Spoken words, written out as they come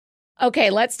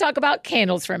Okay, let's talk about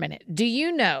candles for a minute. Do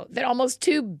you know that almost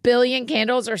 2 billion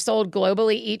candles are sold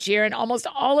globally each year, and almost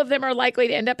all of them are likely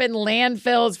to end up in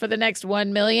landfills for the next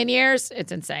 1 million years?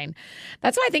 It's insane.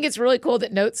 That's why I think it's really cool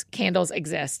that Notes candles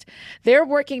exist. They're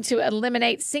working to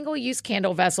eliminate single-use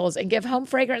candle vessels and give home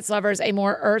fragrance lovers a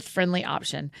more earth-friendly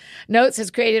option. Notes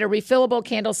has created a refillable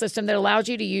candle system that allows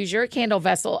you to use your candle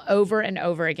vessel over and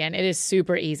over again. It is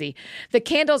super easy. The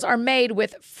candles are made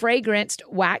with fragranced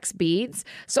wax beads,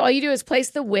 so all you do is place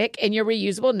the wick in your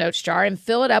reusable Notes jar and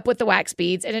fill it up with the wax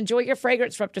beads and enjoy your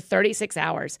fragrance for up to 36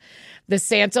 hours. The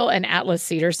Santal and Atlas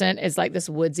cedar scent is like this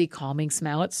woodsy, calming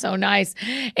smell. It's so nice.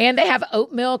 And they have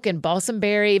oat milk and balsam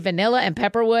berry, vanilla and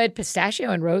pepperwood,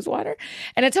 pistachio and rosewater,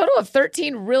 and a total of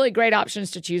 13 really great options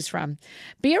to choose from.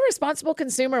 Be a responsible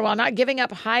consumer while not giving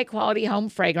up high-quality home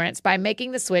fragrance by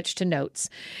making the switch to Notes.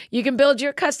 You can build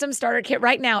your custom starter kit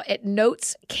right now at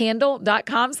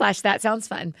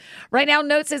notescandle.com/thatsoundsfun. Right now,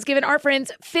 Notes is giving our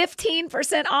friends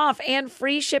 15% off and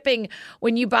free shipping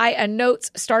when you buy a Notes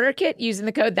starter kit using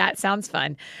the code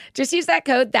ThatSoundsFun. Just use that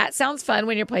code ThatSoundsFun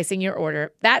when you're placing your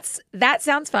order. That's That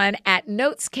Sounds Fun at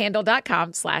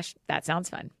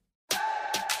notescandle.com/thatsoundsfun.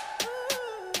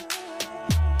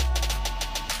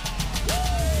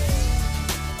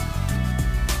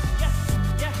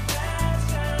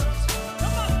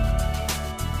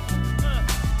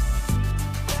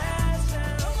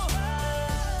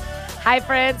 Hi,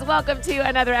 friends. Welcome to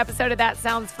another episode of That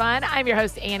Sounds Fun. I'm your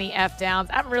host, Annie F.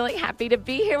 Downs. I'm really happy to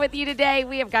be here with you today.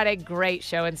 We have got a great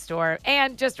show in store.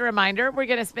 And just a reminder, we're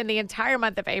going to spend the entire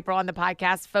month of April on the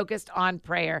podcast focused on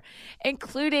prayer,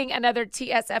 including another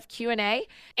TSF Q&A.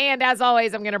 And as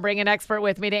always, I'm going to bring an expert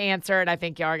with me to answer, and I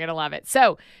think y'all are going to love it.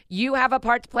 So you have a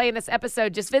part to play in this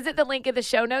episode. Just visit the link in the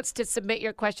show notes to submit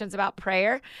your questions about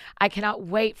prayer. I cannot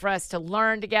wait for us to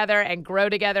learn together and grow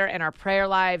together in our prayer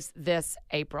lives this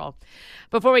April.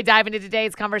 Before we dive into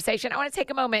today's conversation, I want to take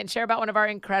a moment and share about one of our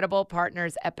incredible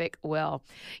partners, Epic Will.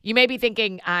 You may be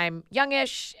thinking I'm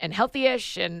youngish and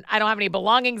healthy-ish and I don't have any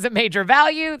belongings of major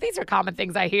value. These are common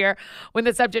things I hear when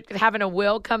the subject of having a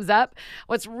will comes up.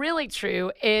 What's really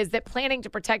true is that planning to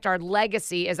protect our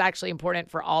legacy is actually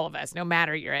important for all of us, no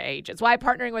matter your age. It's why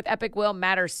partnering with Epic Will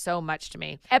matters so much to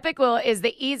me. Epic Will is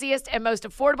the easiest and most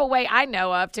affordable way I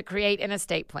know of to create an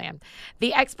estate plan.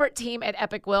 The expert team at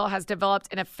Epic Will has developed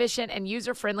an efficient and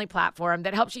user-friendly platform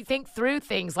that helps you think through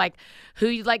things like who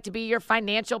you'd like to be your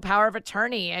financial power of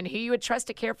attorney and who you would trust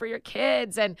to care for your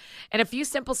kids. And in a few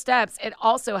simple steps, it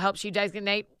also helps you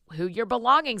designate who your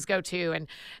belongings go to and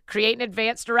create an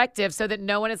advance directive so that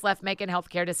no one is left making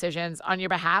healthcare decisions on your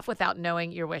behalf without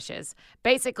knowing your wishes.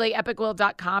 Basically,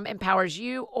 epicwill.com empowers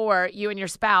you or you and your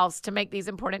spouse to make these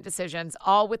important decisions,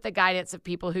 all with the guidance of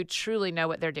people who truly know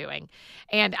what they're doing.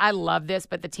 And I love this,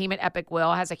 but the team at Epic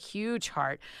Will has a huge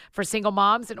heart for single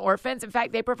moms and orphans. In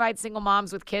fact, they provide single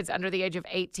moms with kids under the age of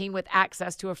 18 with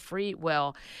access to a free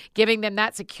will, giving them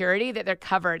that security that they're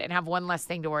covered and have one less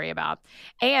thing to worry about.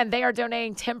 And they are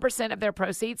donating 10% of their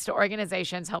proceeds to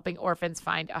organizations helping orphans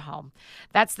find a home.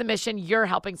 That's the mission you're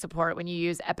helping support when you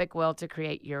use Epic Will to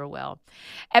create your will.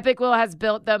 Epic Will has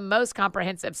built the most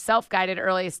comprehensive self-guided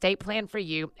early estate plan for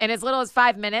you in as little as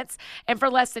 5 minutes, and for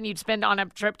less than you'd spend on a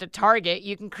trip to Target,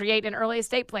 you can create an early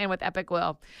estate plan with Epic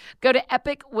Will. Go to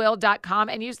epicwill.com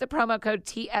and use the promo code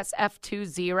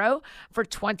TSF20 for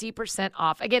 20%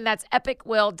 off. Again, that's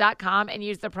epicwill.com and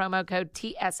use the promo code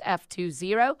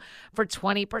TSF20 for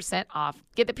 20% off.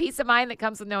 Get the peace of mind that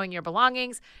comes with knowing your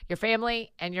belongings, your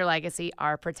family, and your legacy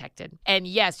are protected. And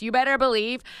yes, you better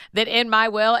believe that in my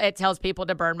will, it tells people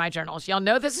to burn my journals. Y'all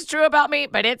know this is true about me,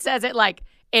 but it says it like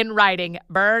in writing,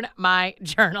 burn my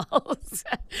journals.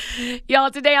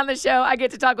 Y'all, today on the show, I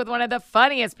get to talk with one of the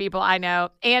funniest people I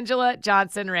know, Angela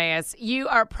Johnson Reyes. You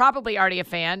are probably already a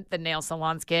fan, the nail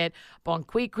salon's kid, Bon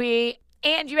Qui Qui.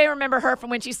 And you may remember her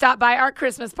from when she stopped by our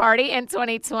Christmas party in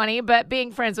 2020, but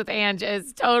being friends with Ange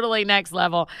is totally next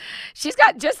level. She's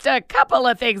got just a couple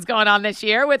of things going on this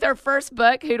year with her first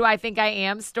book, Who Do I Think I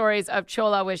Am? Stories of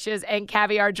Chola Wishes and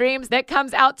Caviar Dreams, that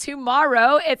comes out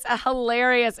tomorrow. It's a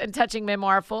hilarious and touching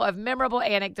memoir full of memorable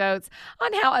anecdotes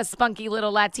on how a spunky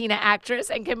little Latina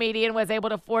actress and comedian was able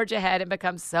to forge ahead and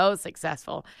become so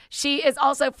successful. She is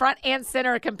also front and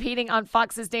center competing on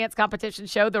Fox's dance competition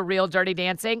show, The Real Dirty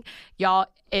Dancing. Y'all,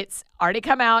 it's already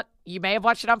come out. You may have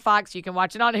watched it on Fox. You can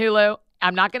watch it on Hulu.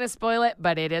 I'm not going to spoil it,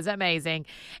 but it is amazing.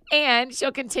 And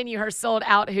she'll continue her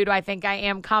sold-out Who Do I Think I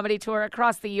Am comedy tour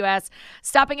across the U.S.,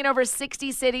 stopping in over 60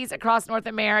 cities across North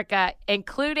America,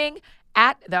 including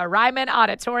at the Ryman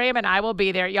Auditorium, and I will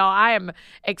be there. Y'all, I am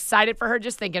excited for her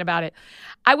just thinking about it.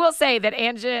 I will say that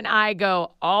Angie and I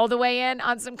go all the way in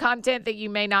on some content that you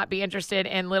may not be interested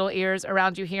in little ears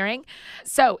around you hearing.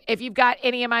 So if you've got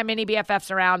any of my mini BFFs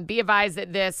around, be advised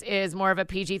that this is more of a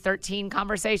PG-13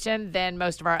 conversation than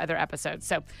most of our other episodes.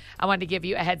 So I wanted to give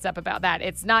you a heads up about that.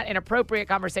 It's not an appropriate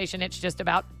conversation. It's just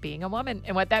about being a woman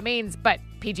and what that means, but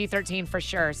PG-13 for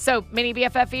sure. So mini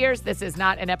BFF ears, this is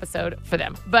not an episode for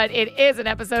them, but it is an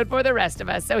episode for the rest of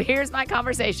us. So here's my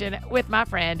conversation with my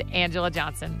friend, Angela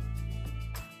Johnson.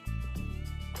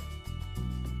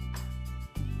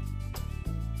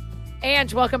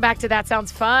 Ange, welcome back to That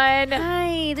Sounds Fun.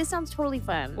 Hi, this sounds totally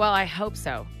fun. Well, I hope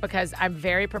so, because I'm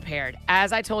very prepared.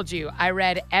 As I told you, I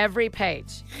read every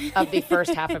page of the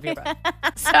first half of your book.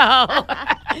 So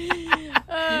I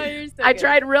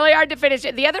tried really hard to finish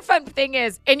it. The other fun thing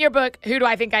is, in your book, Who Do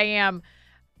I Think I Am?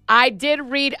 I did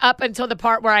read up until the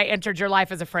part where I entered your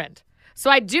life as a friend. So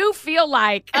I do feel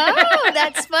like... Oh,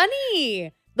 that's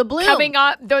funny. The bloom. Coming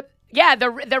up...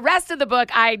 the rest of the book,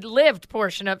 I lived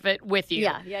portion of it with you.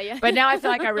 Yeah. But now I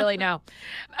feel like I really know.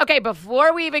 Okay,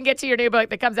 before we even get to your new book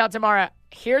that comes out tomorrow,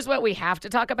 here's what we have to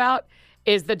talk about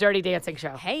is the Dirty Dancing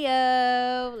show.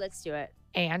 Hey-o, let's do it.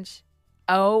 Ange,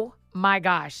 oh my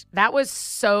gosh, that was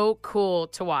so cool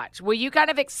to watch. Will you kind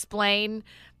of explain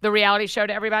the reality show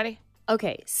to everybody?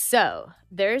 Okay, so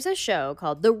there's a show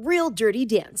called The Real Dirty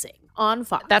Dancing on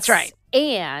Fox. That's right.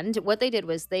 And what they did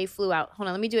was they flew out. Hold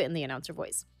on, let me do it in the announcer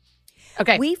voice.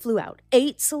 Okay. We flew out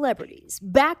 8 celebrities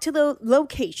back to the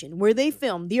location where they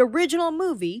filmed the original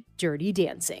movie, Dirty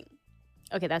Dancing.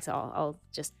 Okay, that's all. I'll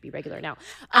just be regular now.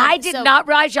 I did not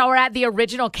realize y'all were at the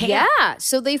original camp. Yeah.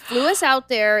 So they flew us out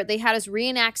there. They had us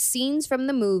reenact scenes from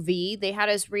the movie. They had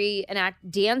us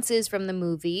reenact dances from the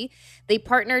movie. They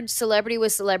partnered celebrity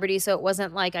with celebrity. So it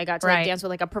wasn't like I got to dance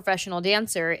with like a professional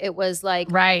dancer. It was like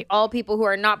all people who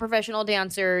are not professional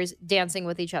dancers dancing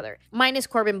with each other. Minus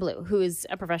Corbin Bleu, who is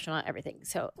a professional at everything.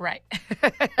 So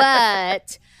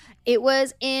but it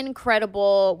was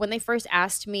incredible. When they first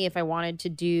asked me if I wanted to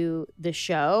do the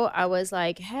show, I was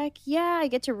like, heck yeah, I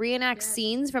get to reenact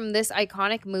scenes from this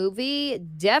iconic movie.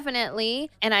 Definitely.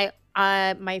 And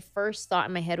my first thought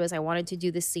in my head was I wanted to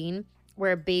do the scene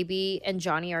where Baby and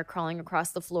Johnny are crawling across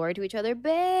the floor to each other.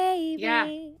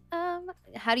 Baby,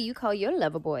 how do you call your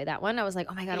lover boy? That one. I was like,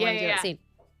 oh my God, I want to do that scene.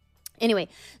 Anyway,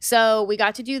 so we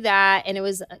got to do that, and it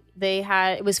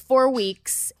was 4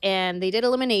 weeks, and they did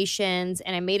eliminations,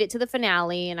 and I made it to the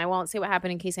finale, and I won't say what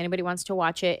happened in case anybody wants to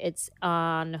watch it. It's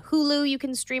on Hulu. You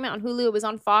can stream it on Hulu. It was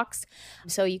on Fox,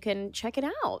 so you can check it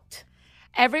out.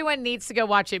 Everyone needs to go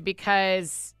watch it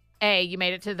because A, you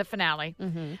made it to the finale.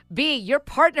 Mm-hmm. B, your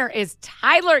partner is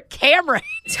Tyler Cameron.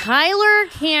 Tyler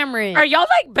Cameron. Are y'all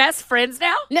like best friends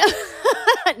now? No,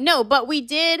 no, but we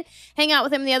did hang out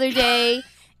with him the other day.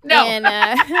 No.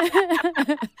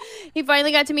 And he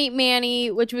finally got to meet Manny,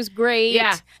 which was great.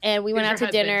 Yeah. And we went out to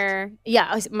dinner.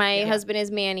 Yeah, my husband is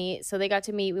Manny. So they got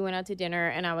to meet. We went out to dinner.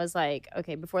 And I was like,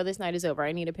 okay, before this night is over,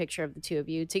 I need a picture of the two of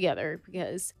you together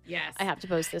because I have to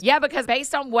post this. Yeah, because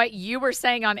based on what you were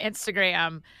saying on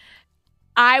Instagram,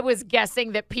 I was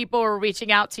guessing that people were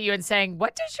reaching out to you and saying,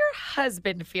 what does your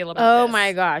husband feel about this? Oh,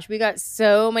 my gosh. We got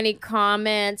so many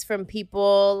comments from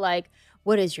people like,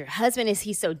 what is your husband? Is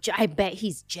he so I bet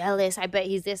he's jealous. I bet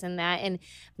he's this and that. And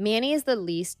Manny is the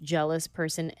least jealous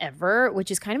person ever,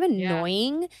 which is kind of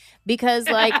annoying because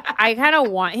like I kind of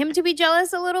want him to be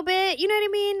jealous a little bit. You know what I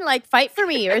mean? Like fight for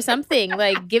me or something.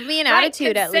 Like give me an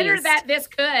attitude at least. Consider that this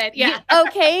could. Yeah.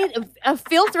 Okay.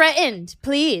 Feel threatened,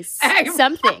 please.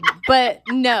 Something. But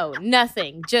no,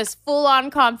 nothing. Just full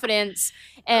on confidence.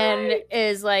 And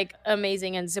is like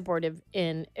amazing and supportive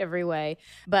in every way.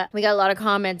 But we got a lot of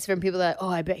comments from people that, oh,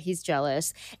 I bet he's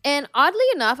jealous. And oddly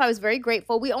enough, I was very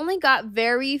grateful. We only got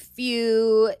very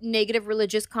few negative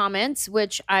religious comments,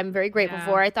 which I'm very grateful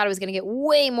for. I thought I was going to get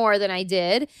way more than I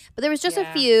did. But there was just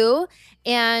a few.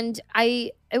 And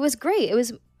it was great. It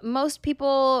was most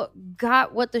people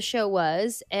got what the show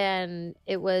was. And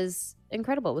it was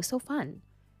incredible. It was so fun.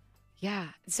 Yeah.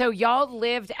 So y'all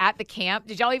lived at the camp.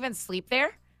 Did y'all even sleep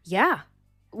there? Yeah.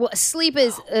 Well, sleep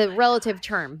is a relative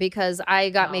term because I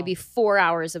got maybe 4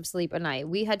 hours of sleep a night.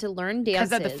 We had to learn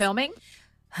dances. Because of the filming?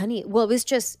 Honey, well, it was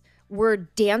just we're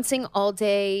dancing all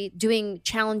day, doing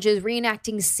challenges,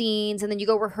 reenacting scenes, and then you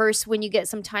go rehearse when you get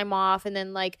some time off. And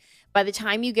then like by the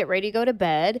time you get ready to go to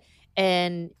bed,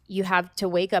 and you have to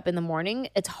wake up in the morning,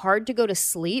 it's hard to go to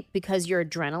sleep because your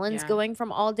adrenaline's going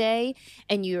from all day.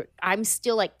 And I'm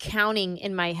still like counting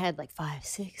in my head, like 5,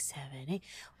 6, 7, 8.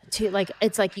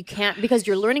 It's like you can't, because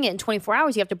you're learning it in 24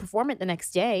 hours. You have to perform it the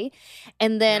next day.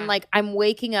 And then like I'm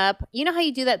waking up. You know how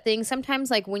you do that thing?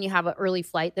 Sometimes like when you have an early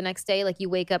flight the next day, like you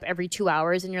wake up every 2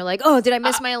 hours and you're like, oh, did I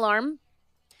miss my alarm?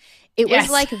 It was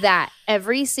like that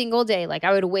every single day. Like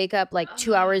I would wake up like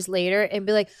 2 hours later and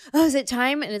be like, oh, is it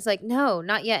time? And it's like, no,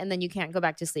 not yet. And then you can't go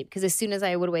back to sleep. Because as soon as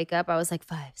I would wake up, I was like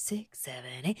 5, 6, 7,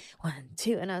 8, 1,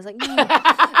 2. And I was like, no,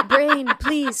 brain,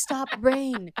 please stop,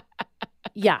 brain.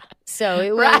 Yeah. So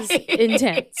it was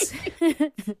intense.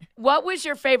 What was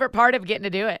your favorite part of getting to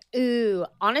do it? Ooh,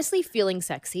 honestly, feeling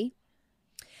sexy.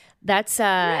 That's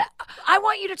I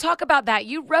want you to talk about that.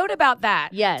 You wrote about that.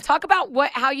 Yes. Talk about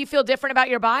how you feel different about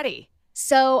your body.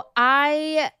 So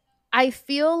I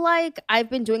feel like I've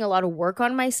been doing a lot of work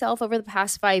on myself over the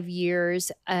past 5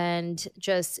 years and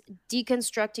just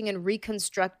deconstructing and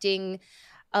reconstructing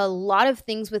a lot of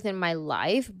things within my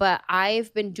life, but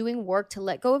I've been doing work to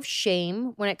let go of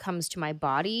shame when it comes to my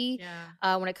body,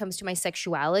 when it comes to my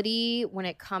sexuality, when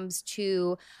it comes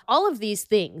to all of these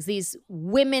things, these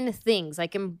women things,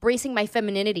 like embracing my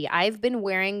femininity. I've been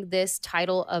wearing this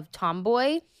title of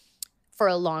tomboy for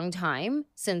a long time,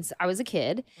 since I was a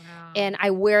kid, and I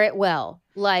wear it well.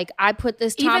 Like I put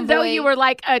this tomboy— Even though you were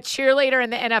like a cheerleader in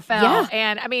the NFL,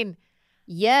 and I mean—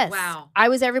 Yes. Wow. I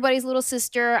was everybody's little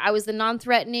sister. I was the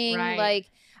non-threatening, like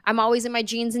I'm always in my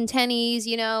jeans and tennies,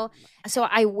 you know? So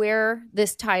I wear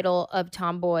this title of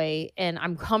tomboy and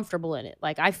I'm comfortable in it.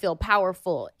 Like I feel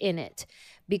powerful in it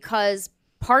because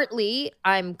partly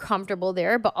I'm comfortable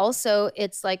there, but also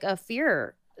it's like a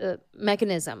fear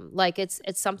mechanism. Like it's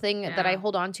something that I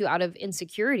hold on to out of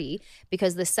insecurity,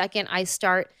 because the second I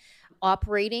start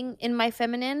operating in my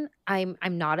feminine, I'm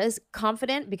not as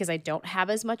confident because I don't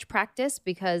have as much practice,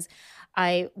 because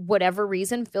whatever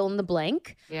reason, fill in the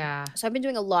blank. Yeah. So I've been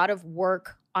doing a lot of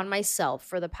work on myself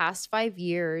for the past 5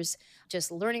 years,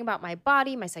 just learning about my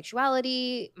body, my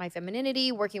sexuality, my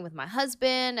femininity, working with my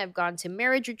husband. I've gone to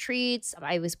marriage retreats.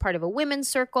 I was part of a women's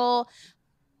circle,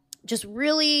 just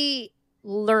really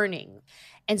learning.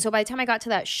 And so by the time I got to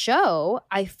that show,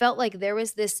 I felt like there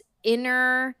was this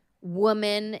inner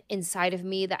woman inside of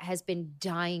me that has been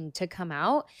dying to come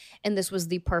out, and this was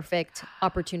the perfect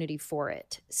opportunity for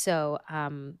it. So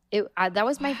that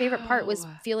was my favorite part, was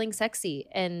feeling sexy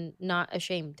and not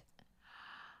ashamed.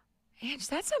 Ange,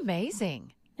 that's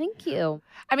amazing. Thank you.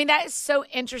 I mean, that is so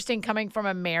interesting coming from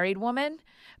a married woman,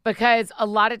 because a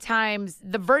lot of times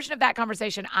the version of that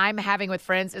conversation I'm having with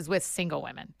friends is with single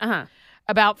women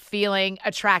about feeling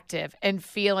attractive and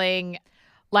feeling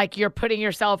like you're putting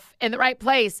yourself in the right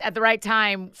place at the right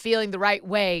time, feeling the right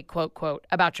way, quote, quote,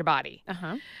 about your body.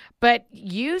 But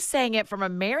you saying it from a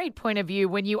married point of view,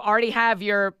 when you already have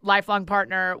your lifelong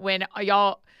partner, when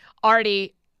y'all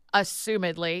already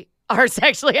assumedly are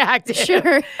sexually active.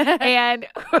 Sure. And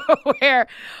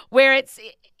where it's,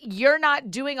 you're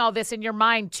not doing all this in your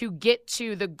mind to get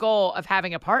to the goal of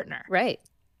having a partner. Right.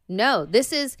 No,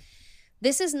 this is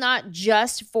not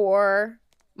just for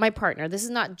my partner. This is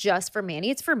not just for Manny.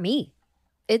 It's for me.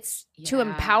 It's to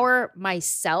empower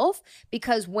myself,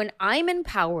 because when I'm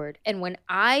empowered and when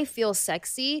I feel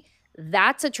sexy,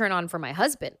 that's a turn on for my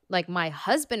husband. Like my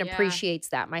husband appreciates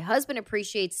that. My husband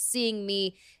appreciates seeing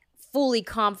me fully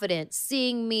confident,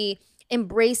 seeing me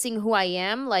embracing who I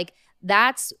am. Like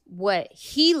that's what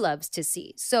he loves to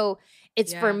see. So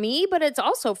it's for me, but it's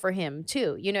also for him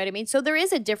too. You know what I mean? So there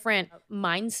is a different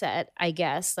mindset, I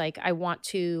guess. Like I want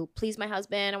to please my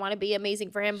husband. I want to be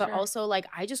amazing for him, but also like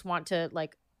I just want to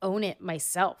like own it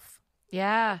myself.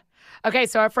 Yeah. Okay.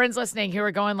 So our friends listening who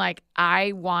are going like,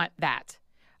 I want that.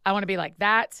 I want to be like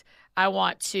that. I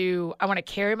want to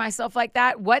carry myself like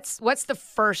that. What's the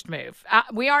first move?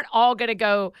 We aren't all going to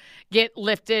go get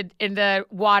lifted in the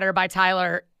water by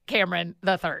Tyler Cameron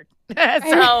III.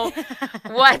 So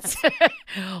what's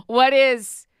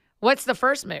the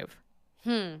first move?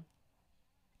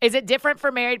 Is it different for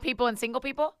married people and single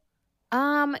people?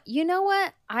 You know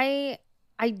what? I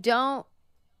don't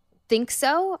think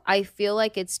so. I feel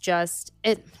like it's just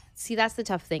see, that's the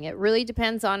tough thing. It really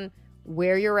depends on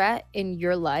where you're at in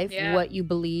your life, what you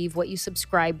believe, what you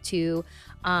subscribe to.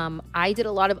 I did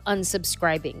a lot of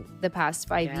unsubscribing the past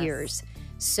 5 years.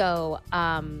 So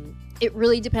it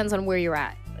really depends on where you're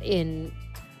at in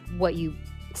what you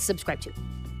subscribe to.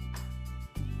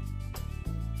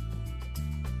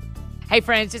 Hey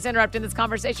friends, just interrupting this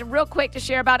conversation real quick to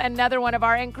share about another one of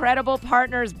our incredible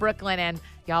partners, Brooklinen.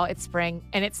 Y'all, it's spring,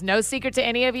 and it's no secret to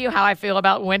any of you how I feel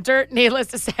about winter. Needless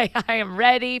to say, I am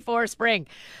ready for spring.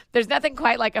 There's nothing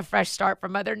quite like a fresh start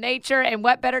from Mother Nature, and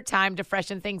what better time to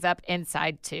freshen things up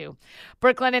inside, too.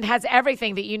 Brooklinen has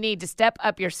everything that you need to step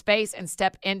up your space and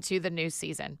step into the new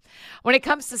season. When it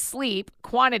comes to sleep,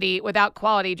 quantity without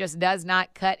quality just does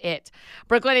not cut it.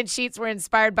 Brooklinen sheets were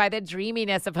inspired by the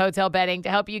dreaminess of hotel bedding to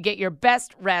help you get your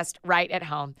best rest right at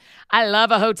home. I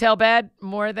love a hotel bed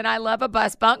more than I love a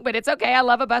bus bunk, but it's okay. I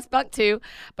love a bus bunk too.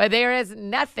 But there is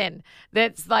nothing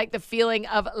that's like the feeling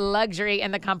of luxury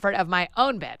and the comfort of my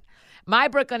own bed. My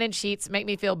Brooklinen sheets make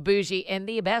me feel bougie in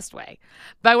the best way.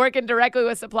 By working directly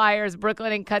with suppliers,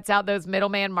 Brooklinen cuts out those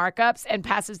middleman markups and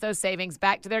passes those savings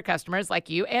back to their customers like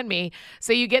you and me,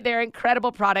 so you get their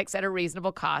incredible products at a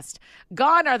reasonable cost.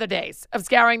 Gone are the days of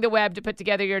scouring the web to put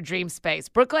together your dream space.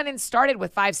 Brooklinen started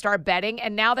with 5-star bedding,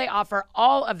 and now they offer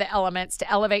all of the elements to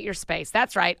elevate your space.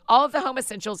 That's right, all of the home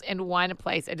essentials in one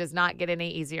place. It does not get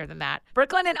any easier than that.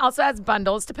 Brooklinen also has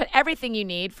bundles to put everything you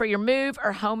need for your move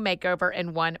or home makeover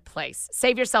in one place.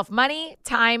 Save yourself money,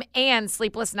 time, and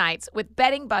sleepless nights with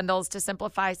bedding bundles to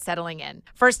simplify settling in.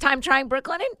 First time trying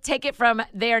Brooklinen? Take it from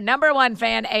their #1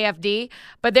 fan, AFD,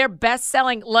 but their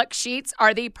best-selling Luxe sheets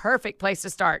are the perfect place to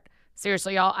start.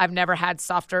 Seriously, y'all, I've never had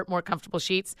softer, more comfortable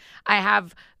sheets. I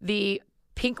have the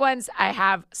pink ones, I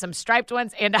have some striped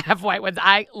ones, and I have white ones.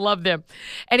 I love them.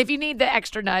 And if you need the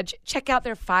extra nudge, check out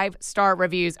their 5-star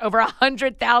reviews. Over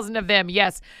 100,000 of them.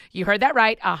 Yes, you heard that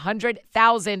right.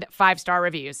 100,000 5-star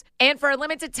reviews. And for a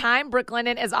limited time,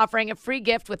 Brooklinen is offering a free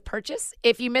gift with purchase.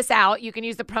 If you miss out, you can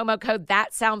use the promo code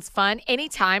That Sounds Fun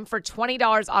anytime for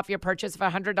 $20 off your purchase of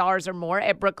 $100 or more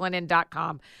at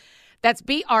brooklinen.com. That's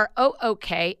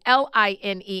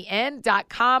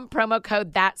BROOKLINEN.com, promo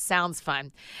code That Sounds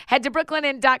Fun. Head to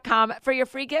brooklinen.com for your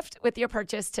free gift with your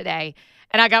purchase today.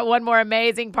 And I got one more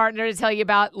amazing partner to tell you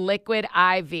about, Liquid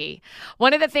IV.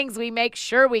 One of the things we make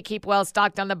sure we keep well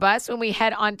stocked on the bus when we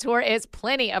head on tour is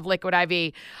plenty of Liquid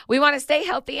IV. We want to stay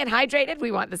healthy and hydrated.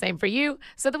 We want the same for you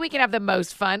so that we can have the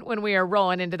most fun when we are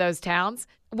rolling into those towns.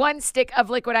 One stick of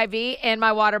Liquid IV in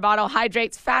my water bottle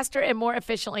hydrates faster and more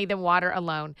efficiently than water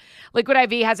alone. Liquid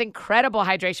IV has incredible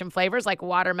hydration flavors like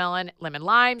watermelon, lemon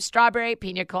lime, strawberry,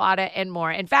 pina colada, and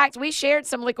more. In fact, we shared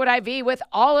some Liquid IV with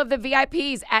all of the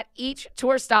VIPs at each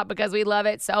tour stop because we love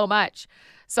it so much.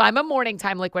 So I'm a morning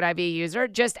time Liquid IV user,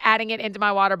 just adding it into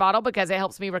my water bottle because it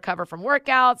helps me recover from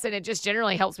workouts and it just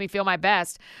generally helps me feel my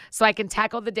best so I can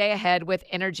tackle the day ahead with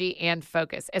energy and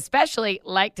focus, especially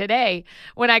like today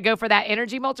when I go for that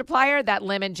energy multiplier, that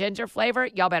lemon ginger flavor.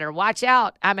 Y'all better watch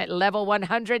out. I'm at level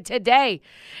 100 today.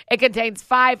 It contains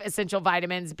 5 essential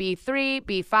vitamins, B3,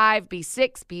 B5,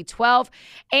 B6, B12,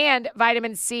 and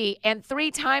vitamin C, and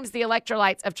 3 times the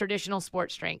electrolytes of traditional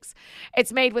sports drinks.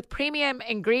 It's made with premium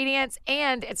ingredients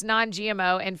and it's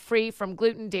non-GMO and free from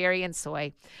gluten, dairy, and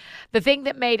soy. The thing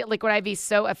that made Liquid IV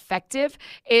so effective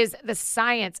is the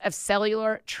science of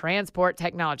cellular transport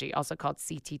technology, also called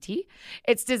CTT.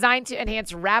 It's designed to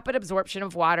enhance rapid absorption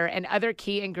of water and other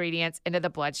key ingredients into the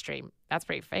bloodstream. That's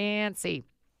pretty fancy.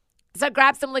 So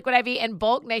grab some Liquid IV in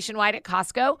bulk nationwide at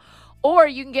Costco, or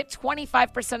you can get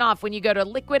 25% off when you go to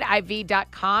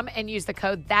liquidiv.com and use the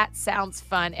code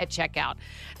ThatSoundsFun at checkout.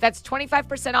 That's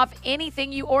 25% off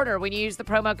anything you order when you use the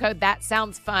promo code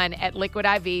ThatSoundsFun at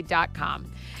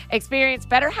liquidiv.com. Experience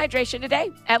better hydration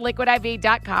today at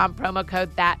liquidiv.com, promo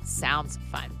code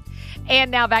ThatSoundsFun.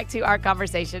 And now back to our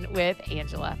conversation with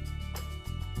Angela.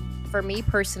 For me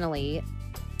personally,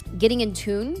 getting in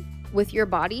tune with your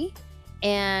body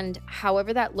and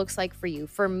however that looks like for you.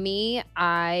 For me,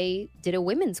 I did a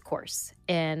women's course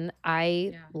and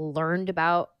I learned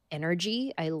about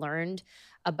energy. I learned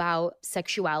about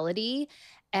sexuality.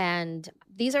 And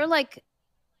these are like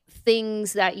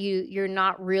things that you're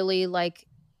not really like,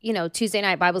 you know, Tuesday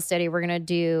night Bible study, we're going to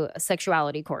do a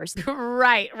sexuality course.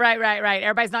 Right.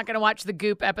 Everybody's not going to watch the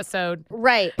Goop episode.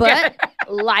 Right. But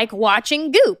like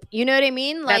watching Goop, you know what I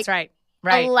mean? Like, that's right.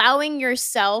 Right. Allowing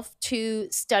yourself to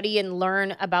study and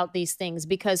learn about these things.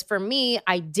 Because for me,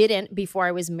 I didn't before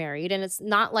I was married. And it's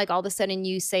not like all of a sudden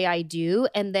you say I do.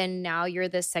 And then now you're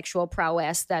this sexual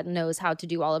prowess that knows how to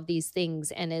do all of these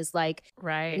things and is like,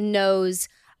 knows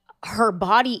her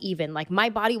body even. Like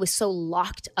my body was so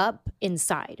locked up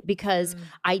inside because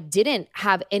I didn't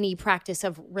have any practice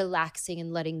of relaxing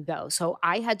and letting go. So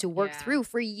I had to work through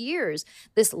for years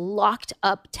this locked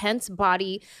up, tense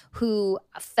body who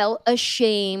felt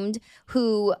ashamed,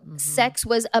 who sex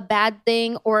was a bad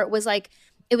thing, or it was like,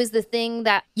 it was the thing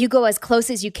that you go as close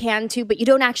as you can to, but you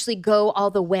don't actually go all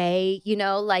the way, you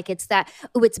know, like it's that,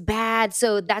 oh, it's bad.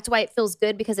 So that's why it feels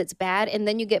good because it's bad. And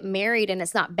then you get married and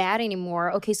it's not bad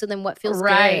anymore. Okay, so then what feels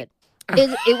good?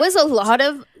 it was a lot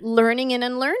of learning and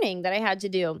unlearning that I had to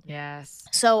do. Yes.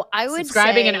 So I would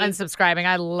subscribing say, and unsubscribing.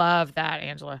 I love that,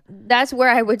 Angela. That's where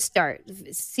I would start.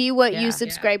 See what you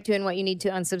subscribe to and what you need to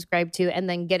unsubscribe to, and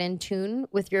then get in tune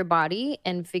with your body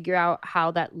and figure out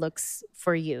how that looks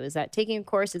for you. Is that taking a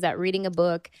course? Is that reading a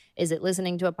book? Is it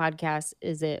listening to a podcast?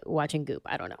 Is it watching Goop?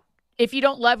 I don't know. If you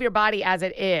don't love your body as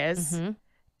it is,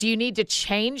 do you need to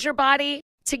change your body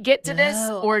to get to this?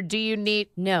 Or do you need...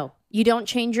 No, you don't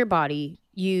change your body.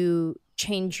 You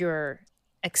change your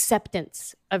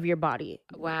acceptance of your body.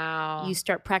 Wow. You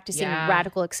start practicing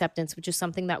radical acceptance, which is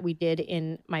something that we did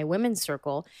in my women's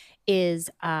circle, is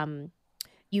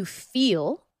you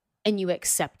feel and you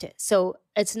accept it. So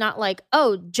it's not like,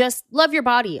 oh, just love your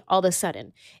body all of a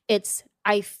sudden. It's,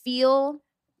 I feel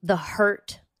the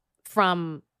hurt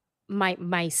from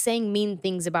my saying mean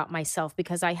things about myself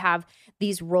because I have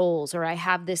these roles, or I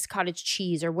have this cottage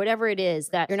cheese, or whatever it is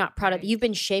that you're not proud of. You've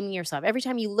been shaming yourself. Every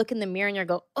time you look in the mirror and you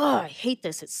go, oh, I hate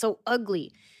this. It's so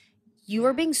ugly. You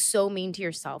are being so mean to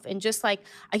yourself. And just like,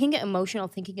 I can get emotional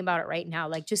thinking about it right now.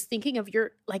 Like just thinking of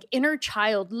your like inner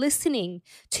child listening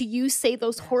to you say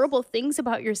those horrible things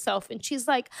about yourself. And she's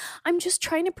like, I'm just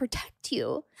trying to protect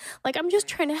you. Like, I'm just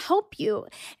trying to help you.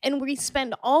 And we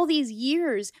spend all these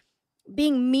years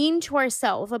being mean to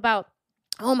ourselves about,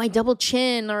 oh, my double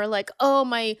chin, or like, oh,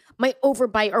 my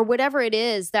overbite, or whatever it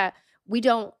is that we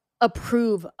don't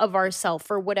approve of ourselves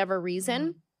for whatever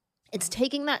reason. It's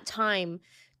taking that time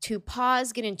to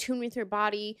pause, get in tune with your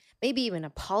body, maybe even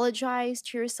apologize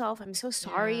to yourself. I'm so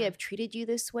sorry I've treated you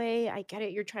this way. I get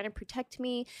it. You're trying to protect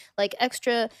me. Like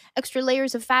extra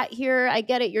layers of fat here. I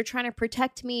get it. You're trying to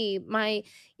protect me. My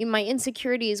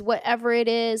insecurities, whatever it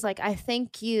is. Like, I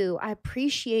thank you. I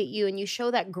appreciate you. And you show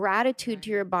that gratitude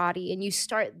to your body, and you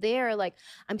start there. Like,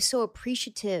 I'm so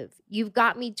appreciative. You've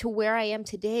got me to where I am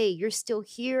today. You're still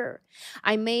here.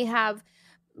 I may have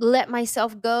let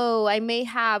myself go. I may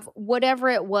have whatever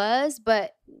it was,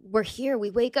 but we're here.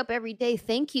 We wake up every day.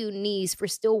 Thank you, knees, for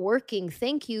still working.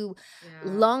 Thank you,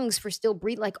 lungs, for still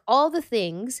breathing, like all the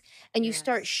things. And you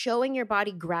start showing your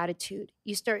body gratitude.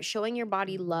 You start showing your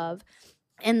body love.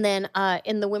 And then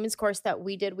in the women's course that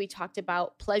we did, we talked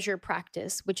about pleasure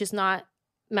practice, which is not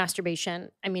masturbation.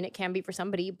 I mean, it can be for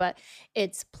somebody, but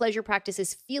it's pleasure practice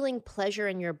is feeling pleasure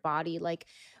in your body. Like,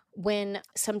 when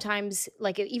sometimes,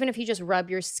 like, even if you just rub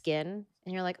your skin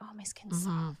and you're like, oh, my skin's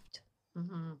soft.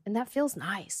 And that feels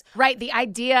nice. Right. The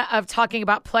idea of talking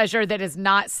about pleasure that is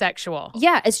not sexual.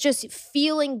 Yeah. It's just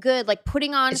feeling good. Like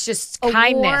putting on it's just a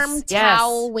kindness. Warm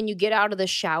towel when you get out of the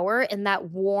shower, and that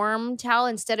warm towel,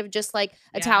 instead of just like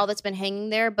a towel that's been hanging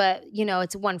there, but you know,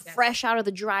 it's one fresh out of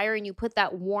the dryer, and you put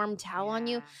that warm towel on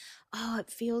you. Oh, it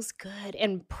feels good.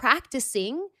 And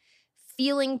practicing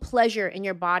feeling pleasure in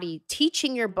your body,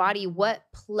 teaching your body what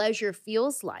pleasure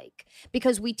feels like,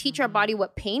 because we teach our body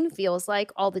what pain feels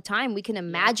like all the time. We can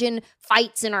imagine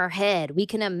fights in our head. We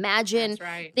can imagine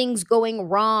things going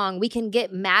wrong. We can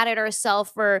get mad at ourselves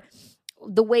for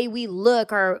the way we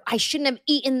look, or I shouldn't have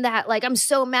eaten that. Like, I'm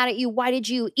so mad at you. Why did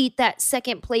you eat that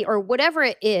second plate, or whatever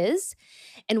it is?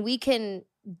 And we can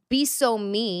be so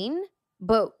mean,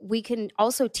 but we can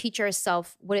also teach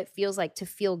ourselves what it feels like to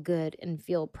feel good and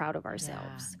feel proud of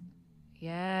ourselves.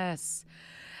 Yes.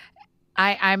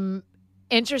 I'm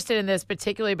interested in this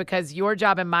particularly because your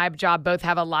job and my job both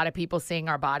have a lot of people seeing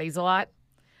our bodies a lot.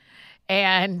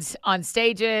 And on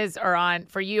stages, or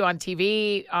for you on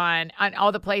TV, on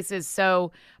all the places.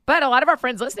 So, but a lot of our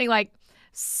friends listening, like,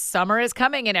 summer is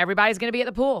coming and everybody's going to be at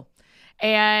the pool.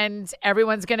 And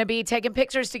everyone's going to be taking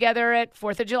pictures together at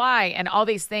 4th of July and all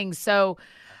these things. So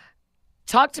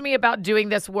talk to me about doing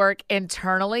this work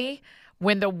internally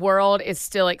when the world is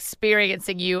still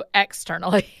experiencing you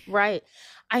externally. Right.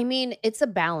 I mean, it's a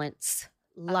balance.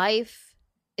 Life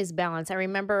is balance. I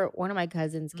remember one of my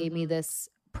cousins gave me this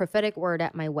prophetic word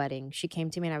at my wedding. She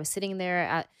came to me and I was sitting there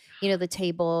at, the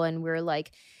table, and we were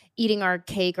like eating our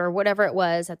cake or whatever it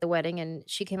was at the wedding. And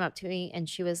she came up to me and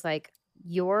she was like,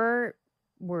 your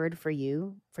word for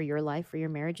you, for your life, for your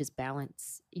marriage is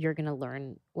balance. You're going to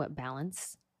learn what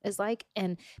balance is like.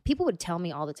 And people would tell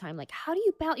me all the time, like, how do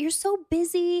you balance? You're so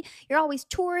busy. You're always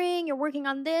touring. You're working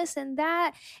on this and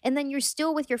that. And then you're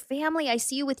still with your family. I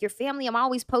see you with your family. I'm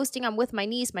always posting. I'm with my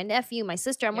niece, my nephew, my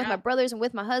sister. I'm with my brothers and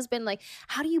with my husband. Like,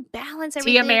 how do you balance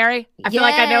everything? Tia Mary. I feel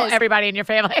like I know everybody in your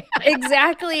family.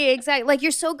 Exactly. Like,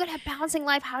 you're so good at balancing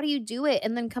life. How do you do it?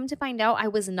 And then come to find out I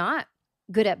was not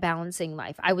good at balancing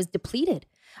life. I was depleted.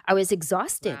 I was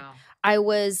exhausted. Wow. I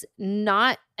was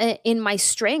not in my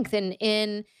strength and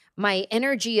in my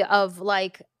energy of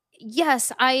like,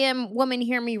 yes, I am woman,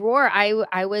 hear me roar.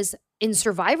 I was in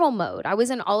survival mode. I was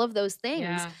in all of those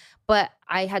things, but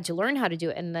I had to learn how to do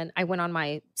it. And then I went on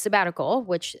my sabbatical,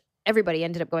 which everybody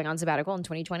ended up going on sabbatical in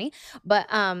 2020. But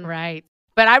right.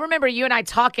 But I remember you and I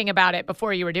talking about it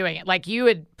before you were doing it. Like you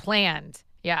had planned.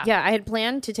 Yeah. Yeah, I had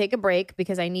planned to take a break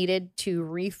because I needed to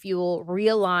refuel,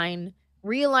 realign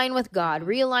with God,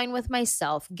 realign with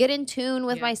myself, get in tune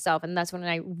with myself. And that's when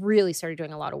I really started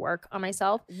doing a lot of work on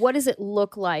myself. What does it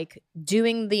look like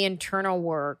doing the internal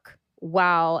work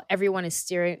while everyone is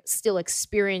still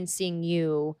experiencing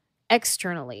you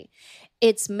externally?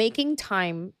 It's making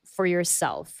time for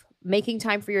yourself,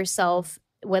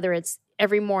 whether it's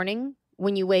every morning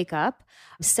when you wake up,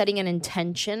 setting an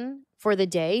intention for the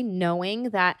day, knowing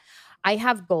that I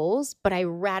have goals, but I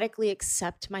radically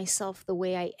accept myself the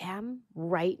way I am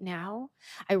right now.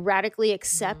 I radically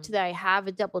accept that I have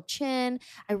a double chin.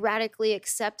 I radically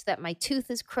accept that my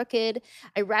tooth is crooked.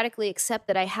 I radically accept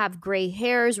that I have gray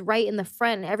hairs right in the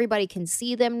front and everybody can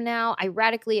see them now. I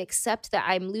radically accept that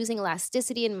I'm losing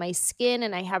elasticity in my skin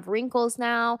and I have wrinkles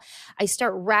now. I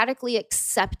start radically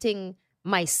accepting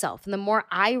myself. And the more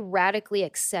I radically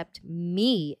accept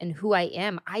me and who I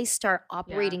am, I start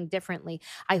operating differently.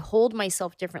 I hold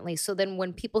myself differently. So then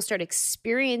when people start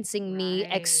experiencing me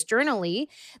externally,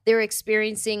 they're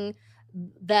experiencing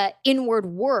the inward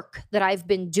work that I've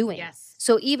been doing. Yes.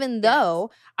 So even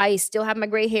though I still have my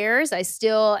gray hairs, I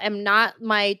still am not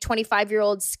my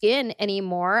 25-year-old skin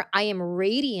anymore, I am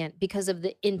radiant because of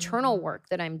the internal work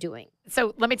that I'm doing.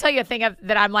 So let me tell you a thing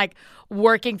that I'm like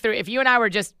working through. If you and I were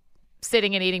just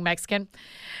sitting and eating Mexican,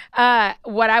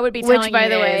 what I would be telling you Which, by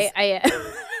the way, I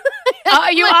oh,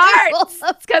 you are.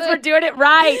 It's because we're doing it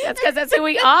right. That's because that's who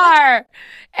we are.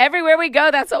 Everywhere we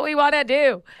go, that's what we want to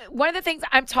do. One of the things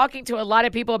I'm talking to a lot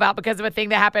of people about because of a thing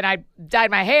that happened, I dyed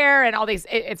my hair and all these.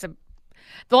 The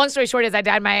long story short is I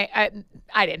dyed my.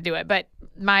 I didn't do it, but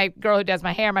my girl who does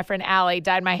my hair, my friend Allie,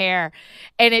 dyed my hair,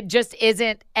 and it just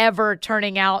isn't ever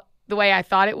turning out the way I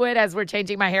thought it would as we're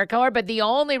changing my hair color. But the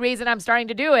only reason I'm starting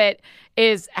to do it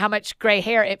is how much gray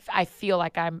hair I feel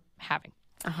like I'm having.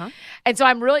 And so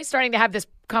I'm really starting to have this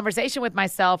conversation with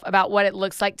myself about what it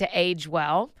looks like to age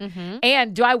well.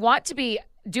 And do I want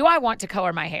to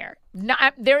color my hair?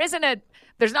 There's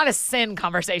not a sin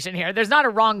conversation here. There's not a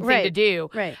wrong thing to do.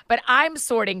 Right. But I'm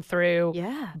sorting through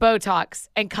Botox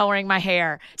and coloring my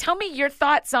hair. Tell me your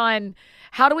thoughts on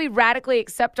how do we radically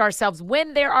accept ourselves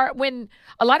when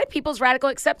a lot of people's radical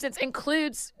acceptance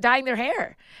includes dyeing their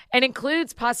hair and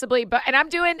includes possibly, and I'm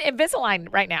doing Invisalign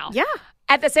right now. Yeah.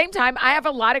 At the same time, I have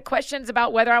a lot of questions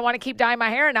about whether I want to keep dyeing my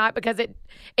hair or not because it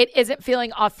isn't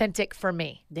feeling authentic for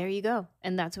me. There you go.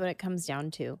 And that's what it comes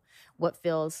down to. What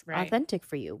feels authentic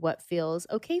for you? What feels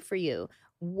okay for you?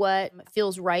 What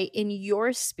feels right in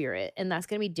your spirit? And that's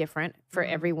going to be different for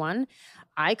everyone.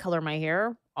 I color my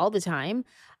hair all the time.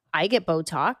 I get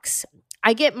Botox.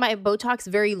 I get my Botox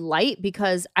very light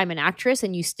because I'm an actress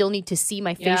and you still need to see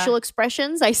my facial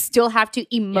expressions. I still have to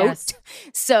emote. Yes.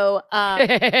 So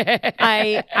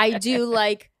I do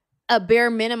like a bare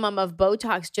minimum of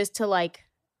Botox just to like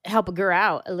help a girl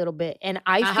out a little bit. And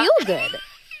I feel good.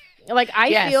 Like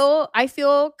I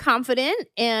feel confident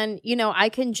and, I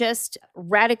can just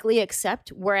radically accept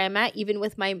where I'm at, even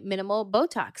with my minimal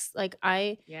Botox. Like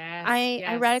I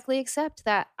radically accept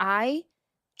that I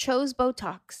chose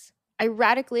Botox. I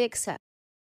radically accept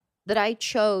that I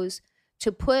chose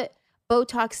to put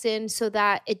Botox in so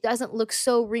that it doesn't look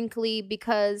so wrinkly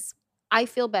because I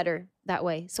feel better that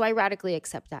way. So I radically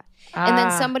accept that. And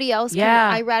then somebody else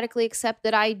I radically accept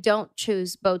that I don't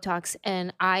choose Botox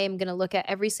and I am going to look at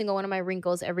every single one of my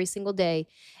wrinkles every single day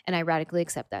and I radically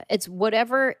accept that. It's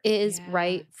whatever is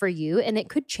right for you and it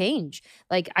could change.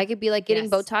 Like I could be like getting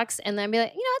Botox and then be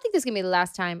like, I think this is going to be the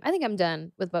last time. I think I'm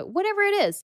done with whatever it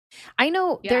is. I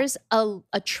know there's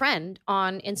a trend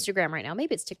on Instagram right now.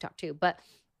 Maybe it's TikTok too, but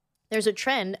there's a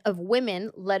trend of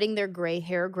women letting their gray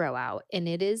hair grow out and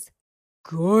it is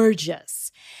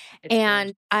gorgeous.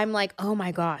 Gorgeous. I'm like, oh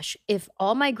my gosh, if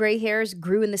all my gray hairs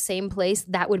grew in the same place,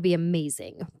 that would be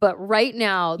amazing. But right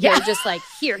now, they're just like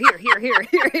here.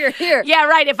 Yeah,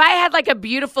 right. If I had like a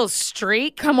beautiful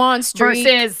streak. Come on, streak.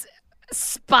 Versus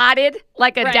spotted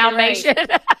like a Dalmatian.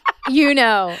 Right.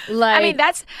 I mean,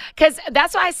 that's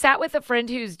why I sat with a friend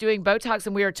who's doing Botox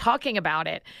and we were talking about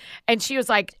it. And she was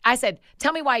like, I said,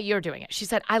 tell me why you're doing it. She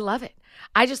said, I love it.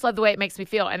 I just love the way it makes me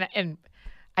feel. And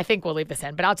I think we'll leave this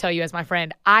in, but I'll tell you as my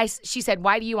friend, she said,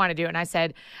 why do you want to do it? And I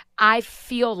said, I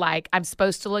feel like I'm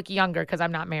supposed to look younger because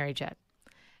I'm not married yet.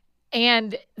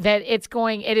 And that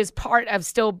it is part of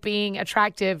still being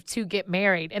attractive to get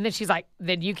married. And then she's like,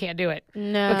 then you can't do it.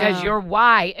 No. Because your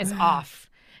why is off.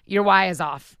 Your why is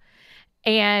off.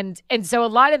 And so a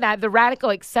lot of that, the radical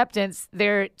acceptance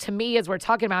there, to me, as we're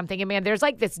talking about, I'm thinking, man, there's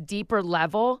like this deeper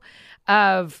level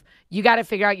of you got to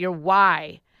figure out your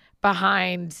why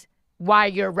behind why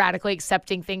you're radically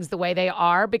accepting things the way they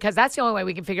are, because that's the only way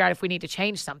we can figure out if we need to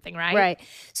change something, right? Right.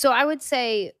 So I would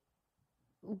say,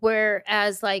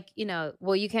 whereas like,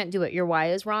 well, you can't do it. Your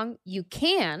why is wrong. You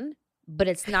can, but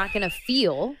it's not going to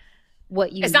feel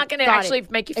what you It's not going to actually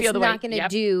make you feel the way. It's not going to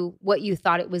do what you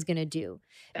thought it was going to do.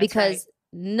 That's because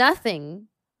nothing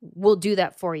will do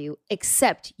that for you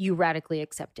except you radically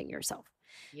accepting yourself.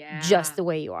 Yeah. Just the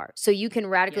way you are. So you can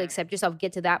radically accept yourself,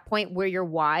 get to that point where your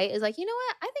why is like, you know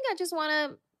what? I think I just want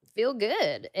to feel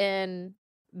good and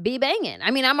be banging.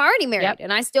 I mean, I'm already married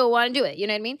and I still want to do it. You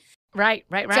know what I mean? Right.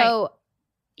 So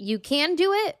you can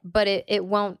do it, but it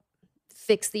won't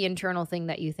fix the internal thing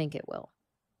that you think it will.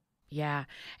 Yeah.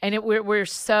 And we're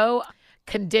so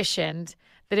conditioned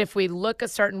that if we look a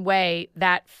certain way,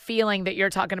 that feeling that you're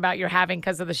talking about you're having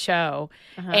because of the show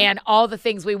and all the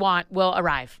things we want will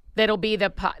arrive. That'll be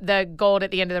the gold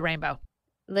at the end of the rainbow.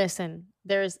 Listen,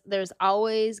 there's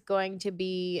always going to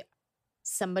be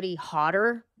somebody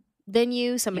hotter than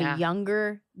you, somebody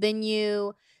younger than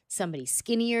you, somebody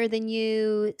skinnier than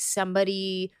you,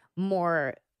 somebody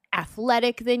more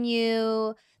athletic than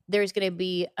you. There's going to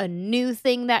be a new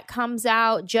thing that comes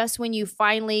out just when you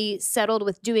finally settled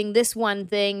with doing this one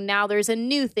thing. Now there's a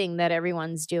new thing that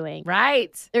everyone's doing.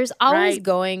 Right. There's always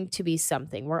going to be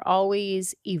something. We're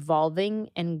always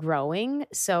evolving and growing.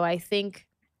 So I think,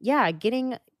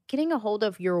 getting a hold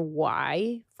of your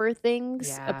why for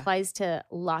things applies to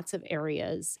lots of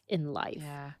areas in life.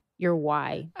 Yeah. Your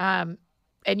why.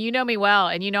 And you know me well,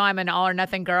 and you know I'm an all or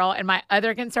nothing girl. And my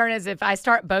other concern is if I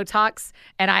start Botox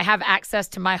and I have access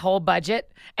to my whole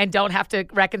budget and don't have to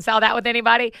reconcile that with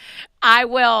anybody, I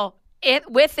will,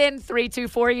 within 3 to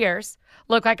 4 years,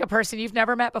 look like a person you've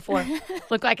never met before.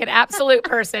 Look like an absolute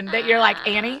person that you're like,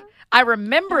 Annie, I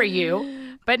remember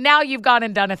you, but now you've gone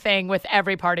and done a thing with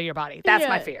every part of your body. That's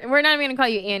my fear. We're not even going to call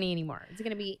you Annie anymore. It's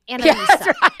going to be Annalisa. Yeah, that's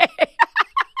right.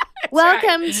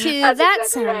 Welcome to That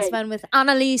Sounds Fun with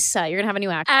Annalisa. You're going to have a new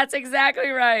act. That's exactly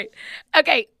right.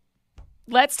 Okay,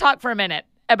 let's talk for a minute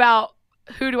about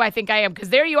who do I think I am?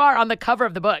 Because there you are on the cover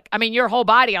of the book. I mean, your whole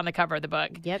body on the cover of the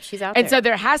book. Yep, she's out there. And so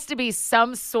there has to be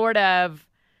some sort of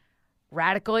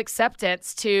radical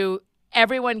acceptance to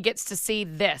everyone gets to see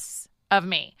this of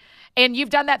me. And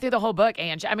you've done that through the whole book,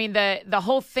 Ange. I mean, the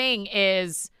whole thing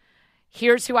is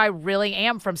here's who I really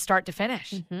am from start to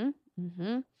finish.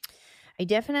 I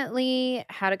definitely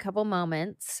had a couple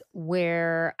moments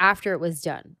where after it was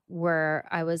done, where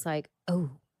I was like, oh,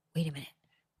 wait a minute.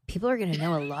 People are going to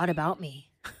know a lot about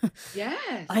me.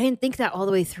 Yes. I didn't think that all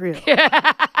the way through.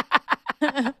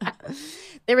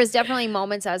 There was definitely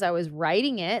moments as I was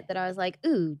writing it that I was like,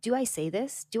 ooh, do I say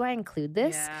this? Do I include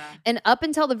this? Yeah. And up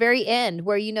until the very end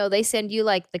where, they send you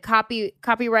like the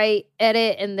copyright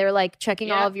edit and they're like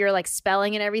checking all of your like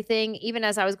spelling and everything. Even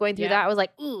as I was going through that, I was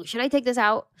like, ooh, should I take this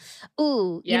out?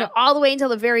 Ooh, all the way until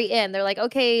the very end. They're like,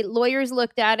 okay, lawyers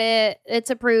looked at it.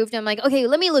 It's approved. I'm like, okay,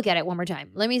 let me look at it one more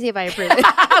time. Let me see if I approve it.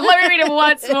 Let me read it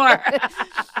once more.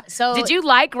 So did you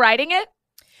like writing it?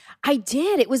 I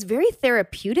did. It was very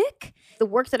therapeutic. The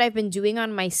work that I've been doing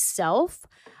on myself,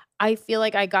 I feel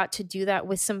like I got to do that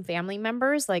with some family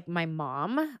members, like my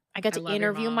mom. I got to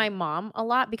interview my mom a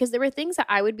lot because there were things that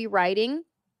I would be writing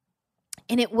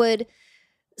and it would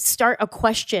start a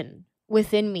question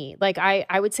within me. Like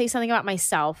I would say something about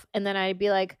myself and then I'd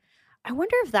be like, I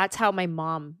wonder if that's how my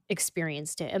mom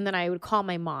experienced it. And then I would call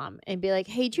my mom and be like,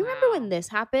 hey, do you remember when this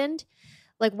happened?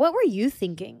 Like, what were you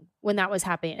thinking when that was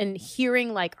happening? And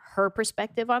hearing like her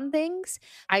perspective on things.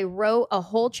 I wrote a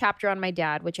whole chapter on my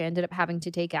dad, which I ended up having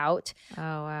to take out. Oh,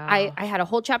 wow. I had a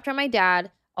whole chapter on my dad,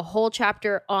 a whole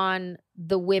chapter on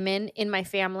the women in my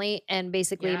family. And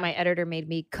basically my editor made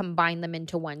me combine them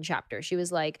into one chapter. She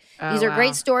was like, these are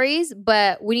great stories,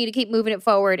 but we need to keep moving it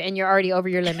forward. And you're already over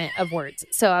your limit of words.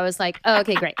 So I was like, oh,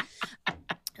 okay, great.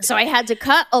 So I had to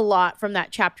cut a lot from that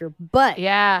chapter. But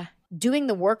doing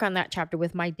the work on that chapter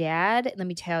with my dad, let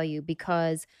me tell you,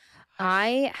 because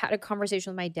I had a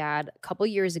conversation with my dad a couple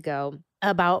years ago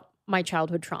about my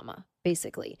childhood trauma,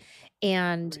 basically.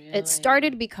 And it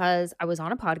started because I was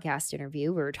on a podcast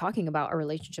interview. We were talking about our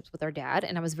relationships with our dad,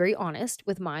 and I was very honest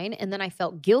with mine. And then I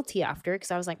felt guilty after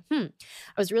because I was like, I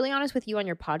was really honest with you on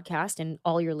your podcast and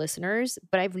all your listeners,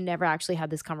 but I've never actually had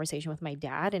this conversation with my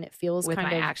dad. And it feels with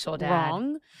kind of actual dad.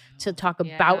 Wrong to talk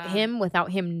about him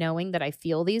without him knowing that I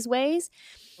feel these ways.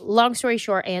 Long story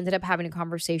short, I ended up having a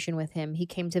conversation with him. He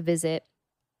came to visit.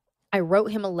 I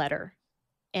wrote him a letter.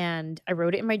 and I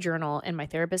wrote it in my journal, and my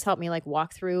therapist helped me like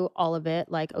walk through all of it.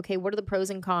 Like, okay, what are the pros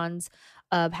and cons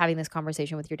of having this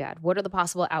conversation with your dad? What are the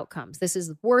possible outcomes? This is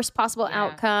the worst possible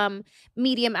outcome,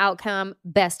 medium outcome,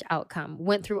 best outcome.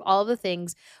 Went through all of the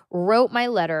things, wrote my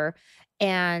letter,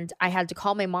 and I had to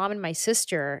call my mom and my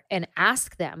sister and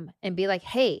ask them and be like,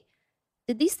 hey,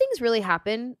 did these things really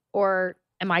happen, or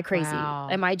am I crazy? Wow.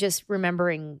 Am I just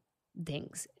remembering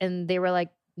things? And they were like,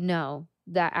 no,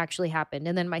 that actually happened.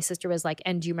 And then my sister was like,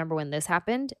 and do you remember when this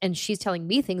happened? And she's telling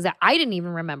me things that I didn't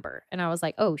even remember. And I was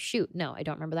like, oh, shoot, no, I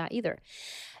don't remember that either.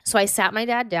 So I sat my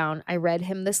dad down. I read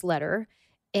him this letter,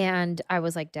 and I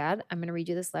was like, Dad, I'm going to read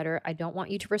you this letter. I don't want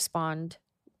you to respond.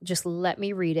 Just let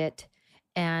me read it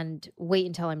and wait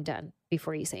until I'm done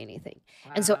before you say anything.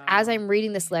 Wow. And so as I'm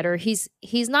reading this letter, he's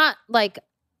not like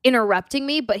interrupting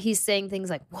me, but he's saying things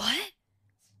like, what?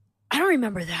 I don't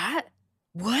remember that.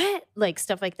 What? Like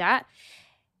stuff like that.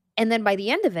 And then by the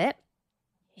end of it,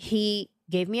 he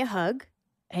gave me a hug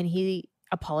and he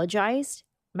apologized.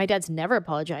 My dad's never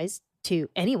apologized to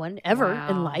anyone ever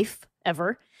in life,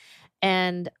 ever.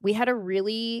 And we had a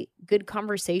really good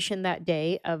conversation that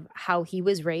day of how he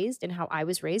was raised and how I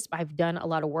was raised. I've done a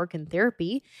lot of work in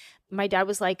therapy. My dad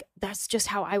was like, that's just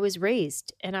how I was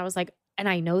raised. And I was like, and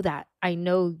I know that. I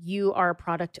know you are a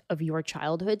product of your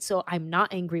childhood, so I'm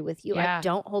not angry with you. I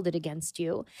don't hold it against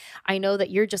you. I know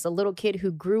that you're just a little kid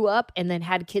who grew up and then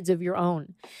had kids of your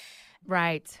own.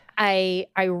 Right. I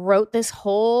wrote this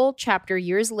whole chapter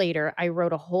years later. I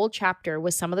wrote a whole chapter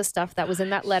with some of the stuff that was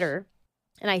in that letter.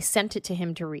 And I sent it to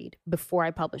him to read before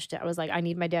I published it. I was like, I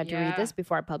need my dad to read this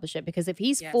before I publish it. Because if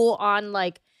he's full on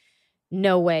like,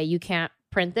 no way, you can't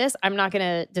print this, I'm not going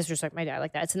to disrespect my dad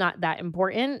like that. It's not that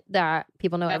important that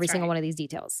people know every single one of these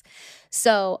details.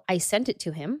 So I sent it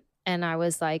to him. And I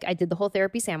was like, I did the whole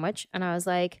therapy sandwich. And I was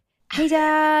like, hey,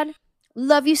 Dad,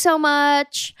 love you so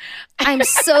much. I'm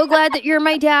so glad that you're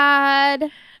my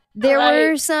dad. There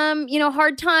were some,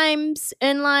 hard times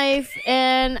in life,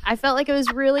 and I felt like it was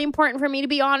really important for me to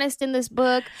be honest in this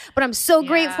book, but I'm so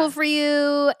grateful for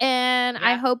you, and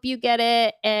I hope you get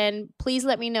it, and please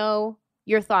let me know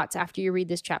your thoughts after you read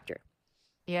this chapter.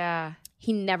 Yeah.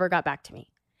 He never got back to me.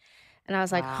 And I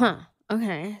was like,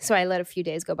 okay. So I let a few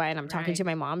days go by, and I'm talking to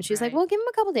my mom. She's like, well, give him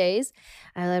a couple days.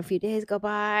 I let a few days go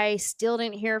by, still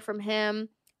didn't hear from him.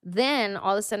 Then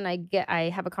all of a sudden I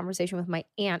have a conversation with my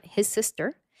aunt, his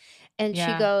sister. And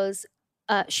she goes,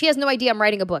 she has no idea I'm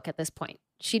writing a book at this point.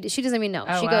 She doesn't even know.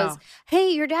 She goes, hey,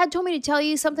 your dad told me to tell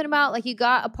you something about like you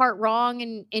got a part wrong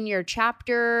in your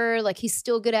chapter. Like he's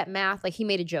still good at math. Like he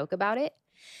made a joke about it.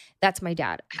 That's my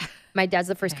dad. My dad's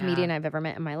the first comedian I've ever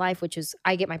met in my life, which is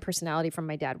I get my personality from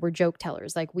my dad. We're joke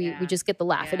tellers. Like we just get the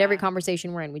laugh. At every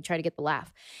conversation we're in, we try to get the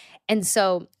laugh. And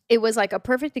so it was like a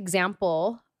perfect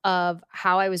example of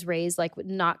how I was raised, like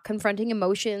not confronting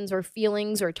emotions or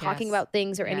feelings or talking about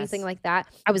things or anything like that.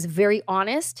 I was very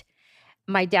honest.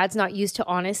 My dad's not used to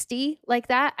honesty like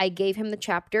that. I gave him the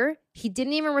chapter. He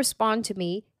didn't even respond to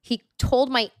me. He told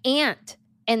my aunt,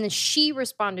 and then she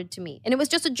responded to me. And it was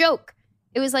just a joke.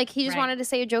 It was like he just wanted to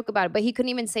say a joke about it, but he couldn't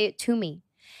even say it to me.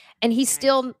 And he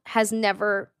still has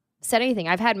never said anything.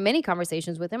 I've had many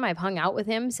conversations with him. I've hung out with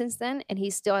him since then, and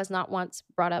he still has not once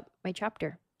brought up my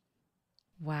chapter.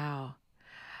 Wow.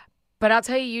 But I'll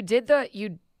tell you,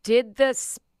 you did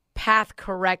this path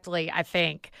correctly, I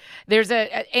think. There's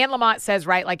Anne Lamott says,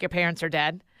 write like your parents are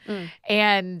dead.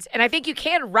 And I think you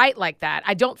can write like that.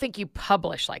 I don't think you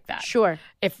publish like that. Sure.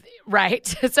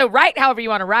 So write however you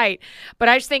want to write. But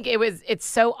I just think it's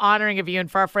so honoring of you.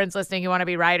 And for our friends listening who want to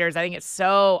be writers, I think it's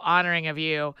so honoring of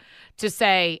you to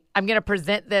say, I'm going to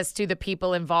present this to the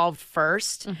people involved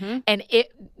first and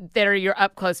that are your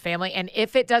up close family. And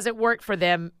if it doesn't work for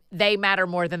them, they matter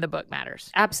more than the book matters.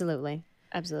 Absolutely.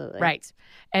 Absolutely. Right.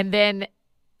 And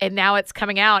now it's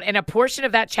coming out, and a portion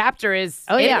of that chapter is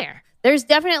in there. There's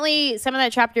definitely some of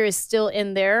that chapter is still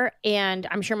in there, and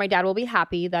I'm sure my dad will be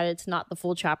happy that it's not the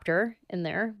full chapter in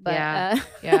there. But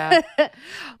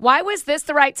Why was this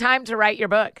the right time to write your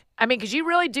book? I mean, because you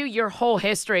really do your whole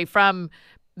history from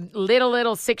little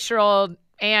 6-year-old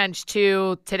Ange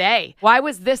to today. Why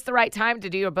was this the right time to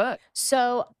do your book?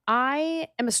 So I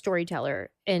am a storyteller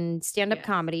in stand-up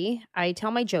comedy. I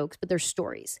tell my jokes, but they're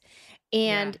stories.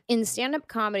 And in stand-up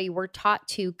comedy, we're taught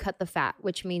to cut the fat,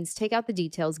 which means take out the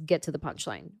details, get to the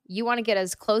punchline. You want to get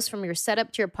as close from your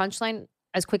setup to your punchline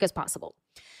as quick as possible.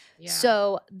 Yeah.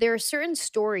 So there are certain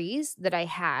stories that I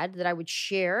had that I would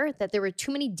share that there were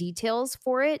too many details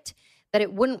for it, that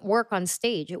it wouldn't work on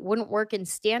stage. It wouldn't work in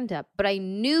stand-up. But I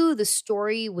knew the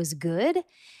story was good.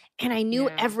 And I knew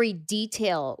every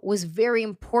detail was very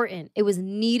important. It was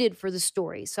needed for the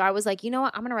story. So I was like, you know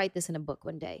what? I'm going to write this in a book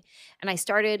one day. And I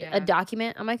started a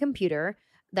document on my computer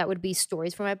that would be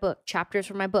stories from my book, chapters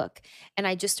from my book. And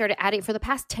I just started adding. For the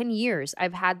past 10 years,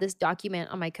 I've had this document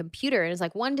on my computer. And it's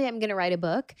like, one day I'm going to write a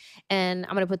book and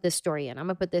I'm going to put this story in. I'm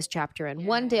going to put this chapter in.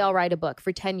 One day I'll write a book.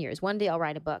 For 10 years. One day I'll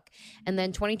write a book. And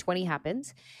then 2020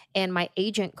 happens. And my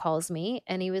agent calls me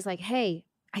and he was like, hey,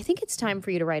 I think it's time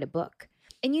for you to write a book.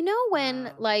 And you know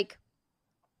when like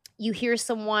you hear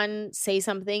someone say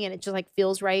something and it just like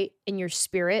feels right in your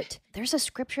spirit? There's a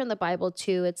scripture in the Bible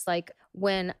too. It's like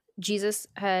when Jesus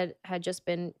had just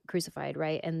been crucified,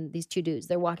 right? And these two dudes,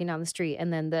 they're walking down the street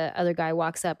and then the other guy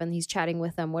walks up and he's chatting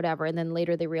with them, whatever. And then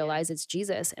later they realize it's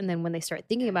Jesus. And then when they start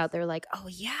thinking about it, they're like, oh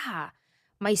yeah,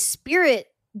 my spirit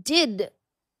did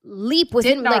leap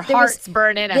within. Didn't our hearts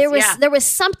burn in us? There was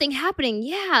something happening.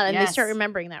 Yeah. And they start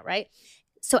remembering that, right?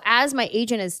 So as my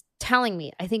agent is telling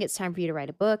me, I think it's time for you to write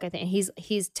a book. I think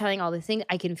he's telling all the things.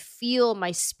 I can feel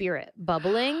my spirit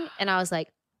bubbling. And I was like,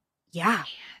 yeah,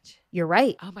 you're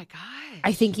right. Oh my gosh.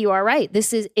 I think you are right.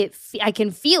 This is it. I can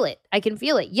feel it.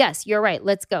 Yes, you're right.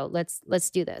 Let's go. Let's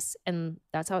do this. And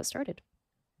that's how it started.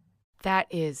 That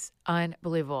is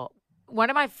unbelievable. One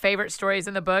of my favorite stories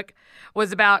in the book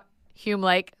was about Hume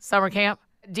Lake summer camp.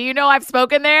 Do you know I've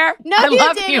spoken there? No, I you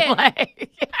love didn't. Hume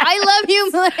Lake. I love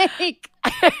Hume Lake.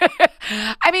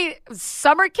 I mean,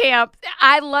 summer camp,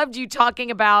 I loved you talking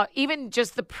about even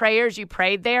just the prayers you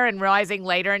prayed there and realizing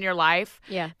later in your life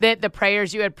that the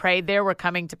prayers you had prayed there were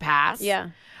coming to pass.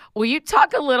 Yeah. Will you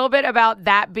talk a little bit about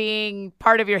that being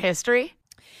part of your history?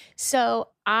 So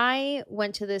I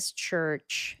went to this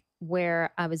church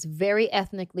where I was very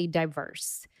ethnically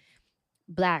diverse.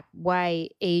 Black,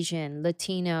 white, Asian,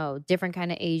 Latino, different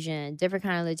kind of Asian, different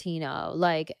kind of Latino.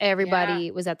 Like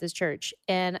everybody was at this church.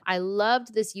 And I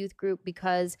loved this youth group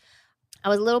because I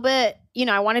was a little bit,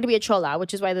 I wanted to be a chola,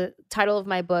 which is why the title of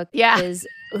my book is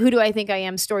Who Do I Think I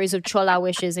Am? Stories of Chola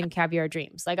Wishes and Caviar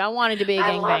Dreams. Like I wanted to be a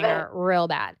gangbanger real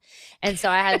bad. And so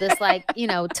I had this like,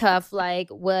 tough, like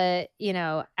what,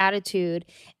 attitude.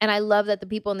 And I love that the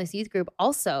people in this youth group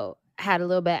also had a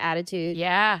little bit of attitude.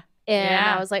 Yeah. And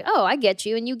I was like, oh, I get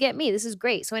you and you get me. This is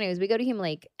great. So anyways, we go to Hume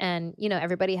Lake and,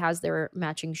 everybody has their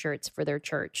matching shirts for their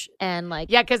church. And like,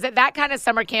 yeah, because at that kind of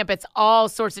summer camp, it's all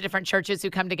sorts of different churches who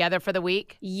come together for the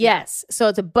week. Yes. So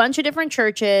it's a bunch of different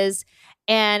churches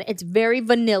and it's very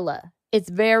vanilla. It's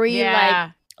very like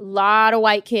a lot of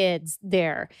white kids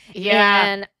there.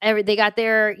 Yeah. And they got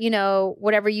their,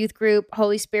 whatever youth group,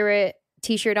 Holy Spirit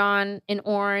T-shirt on in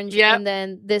orange, and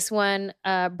then this one,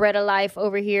 Bread of Life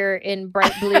over here in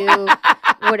bright blue,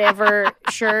 whatever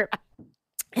shirt.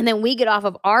 And then we get off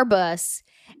of our bus,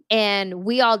 and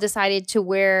we all decided to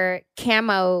wear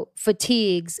camo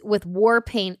fatigues with war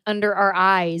paint under our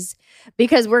eyes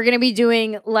because we're going to be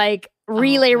doing like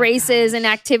relay races and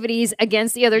activities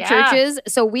against the other churches.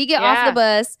 So we get off the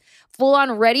bus, full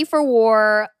on ready for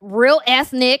war, real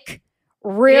ethnic,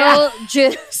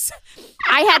 just.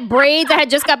 I had braids. I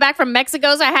had just got back from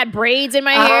Mexico, so I had braids in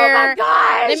my hair. Oh my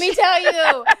gosh. Let me tell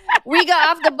you, we got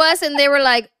off the bus and they were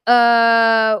like,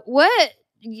 what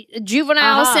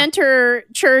juvenile center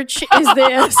church is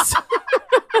this?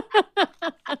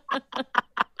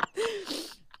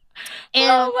 And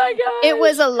oh my gosh. It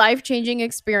was a life-changing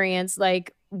experience.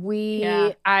 Like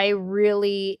I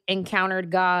really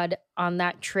encountered God on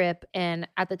that trip. And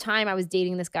at the time I was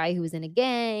dating this guy who was in a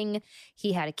gang.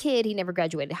 He had a kid. He never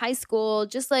graduated high school.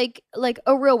 Just like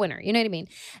a real winner. You know what I mean?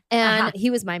 And he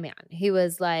was my man. He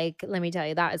was like, let me tell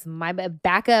you, that is my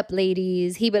backup,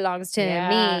 ladies. He belongs to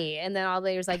me. And then all the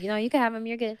ladies like, you can have him.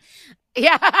 You're good.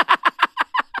 Yeah.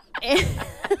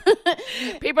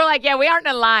 People are like, we aren't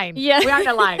in line. Yeah. We aren't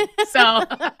in line. So.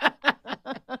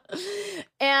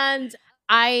 And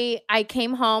I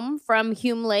came home from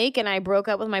Hume Lake and I broke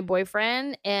up with my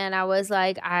boyfriend and I was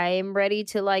like, I'm ready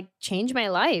to like change my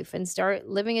life and start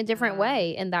living a different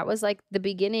way. And that was like the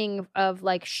beginning of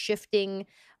like shifting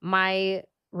my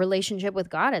relationship with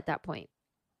God at that point.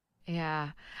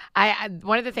 Yeah. I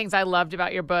one of the things I loved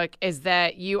about your book is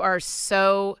that you're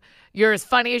as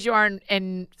funny as you are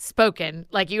in spoken.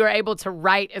 Like you are able to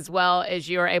write as well as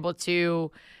you are able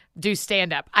to do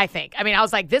stand-up, I think. I mean, I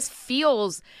was like, this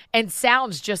feels and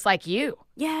sounds just like you.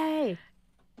 Yay.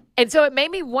 And so it made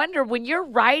me wonder, when you're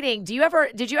writing,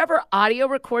 did you ever audio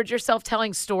record yourself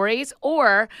telling stories?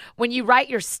 Or when you write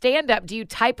your stand-up, do you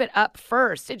type it up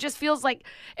first? It just feels like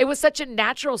it was such a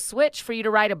natural switch for you to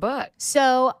write a book.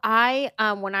 So I,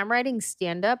 when I'm writing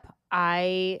stand-up,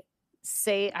 I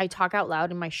talk out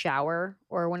loud in my shower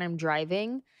or when I'm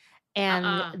driving.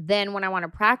 And then when I want to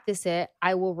practice it,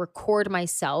 I will record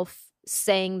myself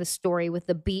saying the story with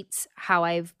the beats, how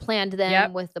I've planned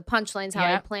them, with the punchlines, how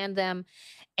I planned them.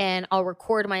 And I'll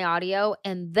record my audio.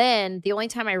 And then the only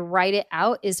time I write it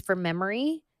out is for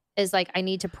memory, is like I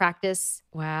need to practice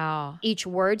each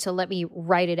word. So let me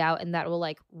write it out, and that will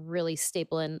like really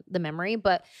staple in the memory.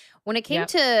 But when it came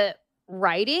to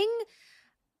writing,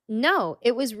 no,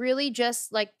 it was really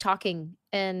just like talking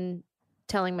and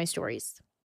telling my stories.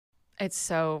 It's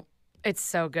so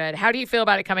good. How do you feel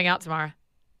about it coming out tomorrow?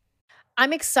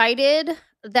 I'm excited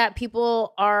that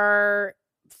people are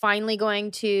finally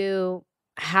going to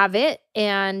have it.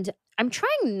 And I'm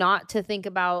trying not to think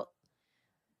about,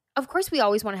 of course, we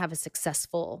always want to have a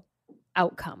successful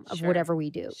outcome of whatever we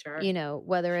do. You know,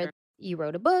 whether it's you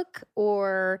wrote a book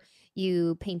or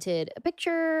you painted a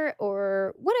picture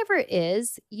or whatever it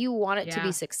is, you want it to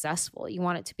be successful. You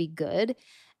want it to be good.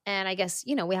 And I guess,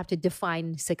 you know, we have to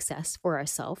define success for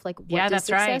ourselves. Like, what does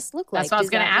success look like? That's what I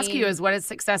was going to ask you, is what is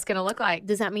success going to look like?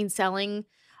 Does that mean selling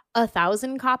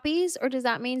 1,000 copies, or does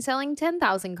that mean selling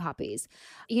 10,000 copies?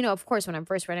 You know, of course, when I'm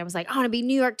first writing, I was like, I want to be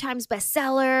New York Times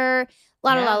bestseller,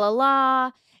 la, la, la, la,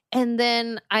 la. And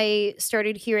then I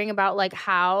started hearing about like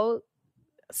how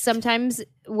sometimes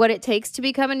what it takes to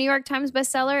become a New York Times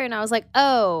bestseller. And I was like,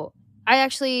 oh, I'm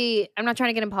not trying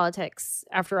to get in politics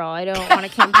after all. I don't want to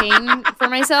campaign for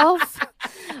myself.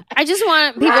 I just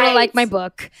want people to like my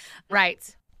book.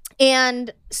 Right.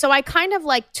 And so I kind of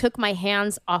like took my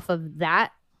hands off of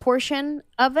that portion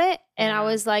of it. And I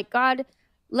was like, God,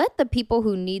 let the people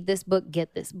who need this book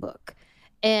get this book.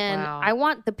 And I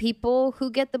want the people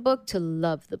who get the book to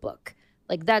love the book.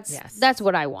 Like that's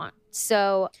what I want.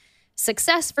 So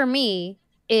success for me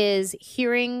is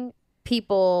hearing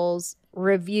people's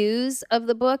reviews of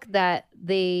the book, that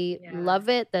they love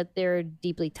it, that they're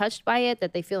deeply touched by it,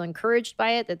 that they feel encouraged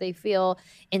by it, that they feel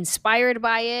inspired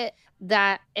by it,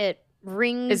 that it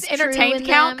rings Is entertained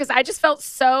count? Because I just felt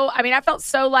I felt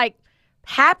so like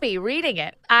happy reading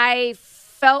it. I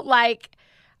felt like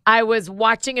I was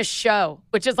watching a show,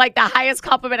 which is like the highest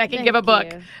compliment I can give a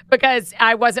book, because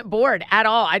I wasn't bored at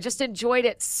all. I just enjoyed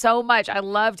it so much. I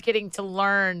loved getting to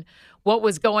learn what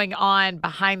was going on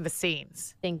behind the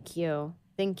scenes. Thank you.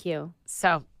 Thank you.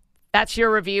 So that's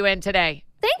your review in today.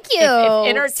 Thank you.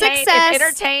 If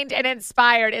entertained and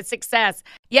inspired, it's success.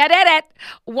 You did it.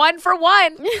 1 for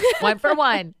 1. 1 for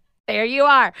 1. There you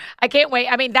are. I can't wait.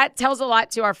 I mean, that tells a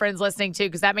lot to our friends listening too,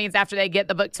 because that means after they get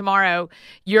the book tomorrow,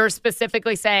 you're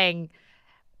specifically saying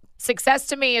success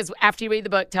to me is after you read the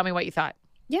book, tell me what you thought.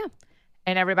 Yeah.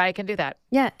 And everybody can do that.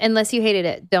 Yeah. Unless you hated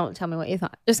it, don't tell me what you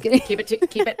thought. Just kidding.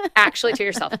 Keep it actually to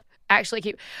yourself.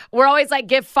 We're always like,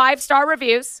 give 5-star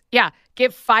reviews. Yeah.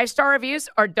 Give 5-star reviews,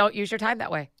 or don't use your time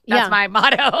that way. That's my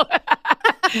motto.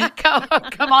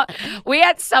 Come on. We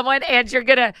had someone, and you're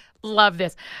going to love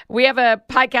this. We have a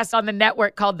podcast on the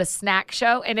network called The Snack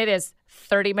Show, and it is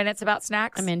 30 minutes about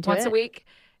snacks. I'm into once a week.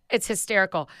 It's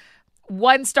hysterical.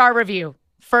 1-star review.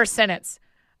 First sentence.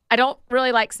 I don't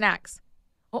really like snacks.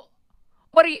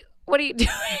 What are you doing?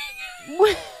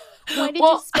 Why did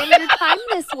you spend your time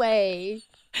this way?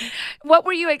 What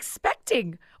were you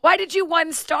expecting? Why did you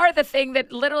 1-star the thing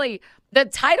that literally the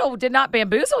title did not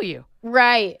bamboozle you?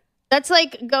 Right. That's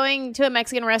like going to a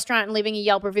Mexican restaurant and leaving a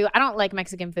Yelp review. I don't like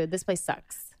Mexican food. This place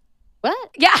sucks. What?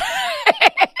 Yeah,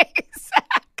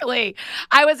 exactly.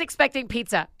 I was expecting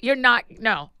pizza. You're not,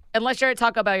 no. Unless you're at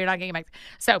Taco Bell, you're not getting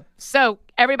Mexican. So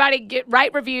everybody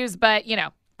write reviews, but,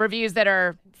 reviews that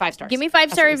are 5 stars. Give me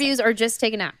 5-star reviews or just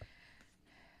take a nap.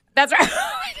 That's right.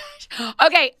 Oh my gosh.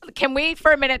 Okay, can we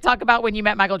for a minute talk about when you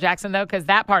met Michael Jackson, though? Because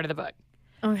that part of the book.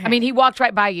 Okay. I mean, he walked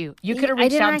right by you. You could have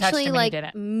reached out and touched him, and he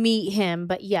didn't. Meet him,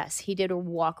 but yes, he did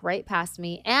walk right past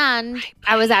me, and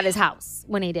I was at his house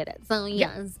when he did it. So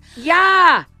yes.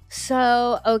 Yeah.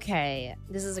 So, okay,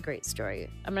 this is a great story.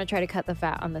 I'm going to try to cut the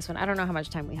fat on this one. I don't know how much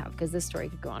time we have, because this story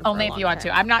could go on for only if you want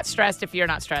to. I'm not stressed if you're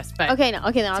not stressed, but okay, then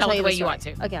I'll tell you the way you want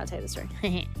to. Okay, I'll tell you the story.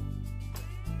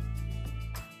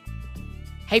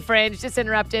 Hey, friends, just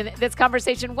interrupting this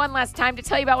conversation one last time to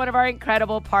tell you about one of our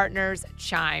incredible partners,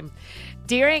 Chime.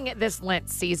 During this Lent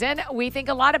season, we think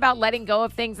a lot about letting go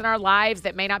of things in our lives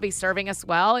that may not be serving us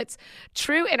well. It's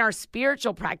true in our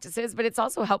spiritual practices, but it's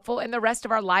also helpful in the rest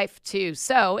of our life too.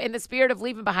 So in the spirit of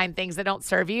leaving behind things that don't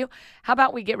serve you, how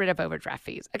about we get rid of overdraft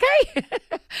fees, okay?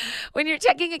 When your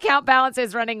checking account balance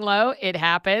is running low, it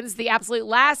happens. The absolute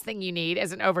last thing you need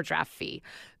is an overdraft fee.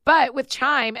 But with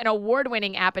Chime, an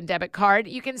award-winning app and debit card,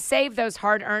 you can save those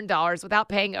hard-earned dollars without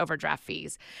paying overdraft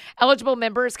fees. Eligible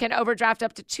members can overdraft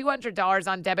up to $200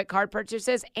 on debit card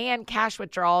purchases and cash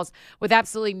withdrawals with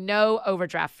absolutely no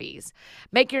overdraft fees.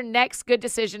 Make your next good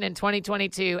decision in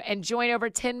 2022 and join over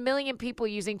 10 million people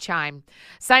using Chime.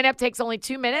 Sign up takes only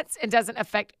 2 minutes and doesn't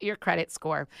affect your credit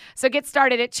score. So get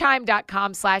started at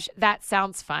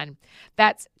chime.com/thatsoundsfun.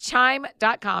 That's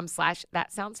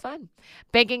chime.com/thatsoundsfun.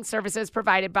 Banking services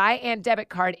provided by and debit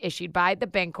card issued by the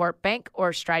Bancorp Bank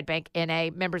or Stride Bank N.A.,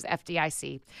 members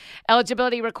FDIC.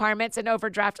 Eligibility requirements and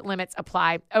overdraft limits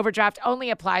apply. Overdraft only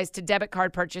applies to debit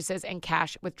card purchases and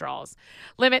cash withdrawals.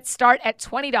 Limits start at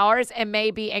 $20 and may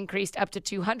be increased up to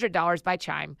 $200 by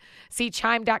Chime. See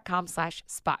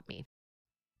chime.com/spotme.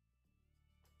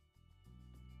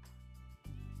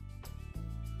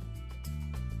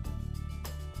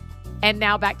 And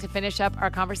now back to finish up our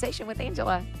conversation with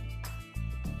Angela.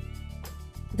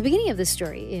 The beginning of this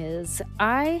story is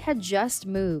I had just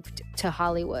moved to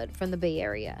Hollywood from the Bay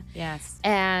Area. Yes.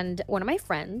 And one of my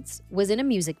friends was in a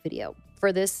music video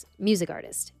for this music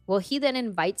artist. Well, he then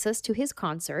invites us to his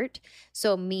concert.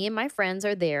 So me and my friends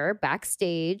are there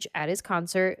backstage at his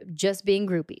concert, just being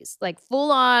groupies, like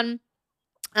full on.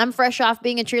 I'm fresh off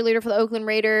being a cheerleader for the Oakland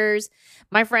Raiders.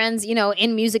 My friends,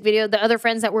 in music video, the other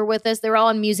friends that were with us, they're all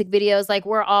in music videos. Like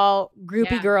we're all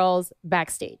groupie girls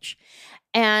backstage.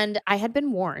 And I had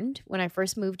been warned when I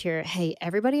first moved here, hey,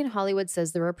 everybody in Hollywood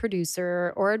says they're a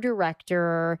producer or a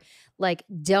director. Like,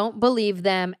 don't believe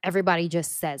them. Everybody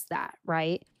just says that,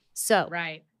 right? So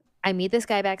I meet this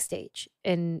guy backstage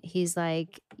and he's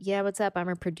like, yeah, what's up? I'm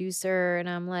a producer. And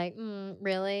I'm like,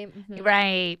 really? Mm-hmm.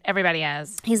 Right. Everybody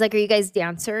is. He's like, are you guys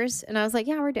dancers? And I was like,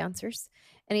 yeah, we're dancers.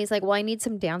 And he's like, well, I need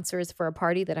some dancers for a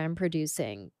party that I'm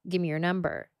producing. Give me your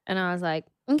number. And I was like,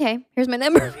 okay, here's my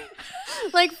number.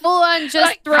 Like full on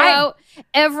just throw out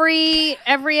every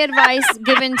advice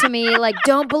given to me. Like,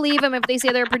 don't believe them if they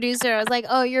say they're a producer. I was like,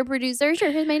 oh, you're a producer?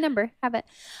 Sure, here's my number. Have it.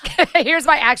 Here's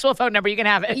my actual phone number. You can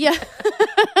have it. Yeah.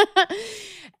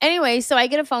 Anyway, so I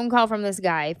get a phone call from this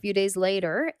guy a few days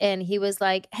later, and he was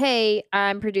like, hey,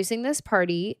 I'm producing this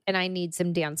party, and I need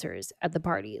some dancers at the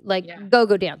party. Like,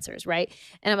 go-go dancers, right?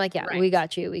 And I'm like, yeah, we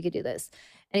got you. We could do this.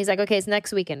 And he's like, okay, it's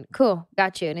next weekend. Cool,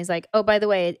 got you. And he's like, oh, by the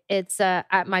way, it's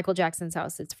at Michael Jackson's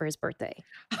house. It's for his birthday.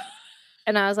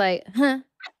 And I was like, huh?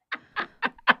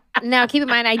 Now, keep in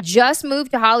mind, I just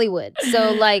moved to Hollywood.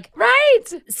 So, like,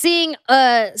 seeing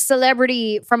a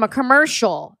celebrity from a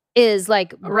commercial is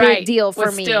like a big deal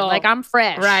for me. Like, I'm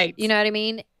fresh. Right. You know what I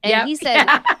mean? And he said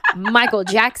Michael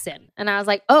Jackson. And I was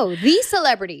like, oh, the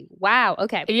celebrity. Wow.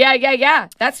 Okay. Yeah.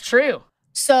 That's true.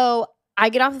 So I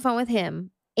get off the phone with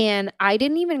him. And I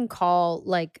didn't even call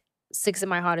like 6 of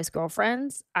my hottest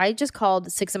girlfriends. I just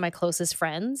called 6 of my closest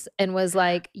friends and was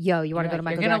like, yo, you want to go to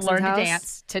Michael Jackson's house? You're going to learn to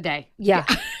dance today. Yeah.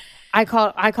 I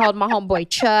called my homeboy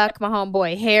Chuck, my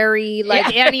homeboy Harry. Like,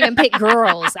 I didn't even pick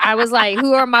girls. I was like,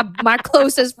 who are my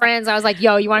closest friends? I was like,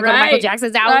 yo, you want to go to Michael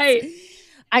Jackson's house?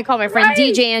 I called my friend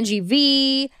DJ Angie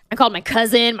V. I called my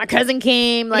cousin. My cousin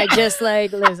came. Like, just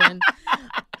like, listen.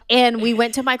 And we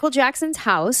went to Michael Jackson's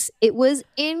house. It was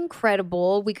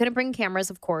incredible. We couldn't bring cameras,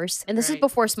 of course. And this is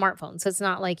before smartphones. So it's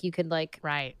not like you could like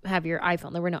have your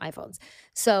iPhone. There were no iPhones.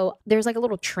 So there's like a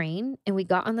little train. And we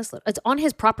got on this. It's on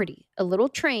his property. A little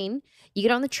train. You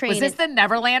get on the train. Was this the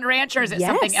Neverland Ranch or is it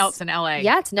something else in LA?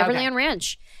 Yeah, it's Neverland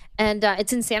Ranch. And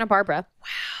it's in Santa Barbara. Wow.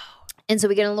 And so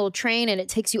we get on a little train and it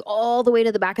takes you all the way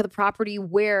to the back of the property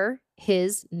where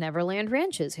his Neverland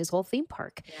Ranch is, his whole theme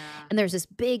park. Yeah. And there's this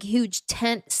big, huge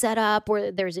tent set up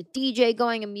where there's a DJ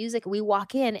going and music. We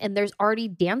walk in and there's already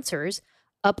dancers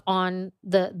up on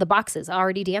the boxes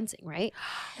already dancing, right?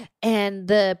 And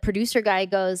the producer guy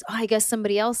goes, oh, I guess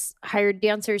somebody else hired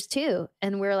dancers too.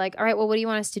 And we're like, all right, well, what do you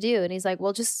want us to do? And he's like,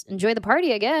 well, just enjoy the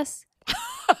party, I guess.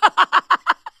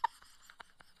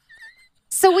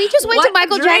 So we just went to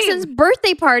Michael Jackson's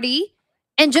birthday party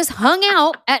and just hung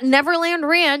out at Neverland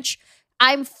Ranch.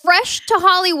 I'm fresh to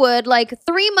Hollywood, like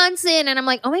 3 months in, and I'm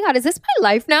like, oh my God, is this my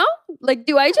life now? Like,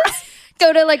 do I just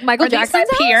go to like Michael Jackson's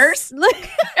house? Peers?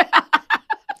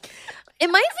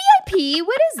 Am I VIP?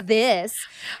 What is this?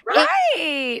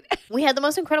 Right. We had the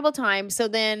most incredible time. So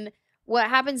then what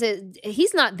happens is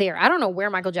he's not there. I don't know where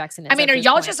Michael Jackson is. I mean, are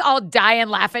y'all just all dying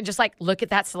laughing, just like, look at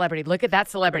that celebrity, look at that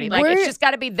celebrity. Like, it's just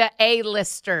got to be the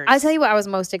A-listers. I'll tell you what I was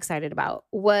most excited about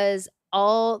was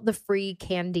all the free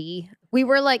candy. We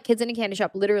were like kids in a candy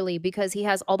shop, literally, because he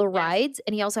has all the rides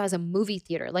and he also has a movie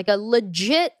theater, like a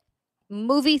legit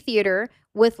movie theater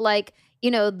with like,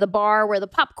 you know, the bar where the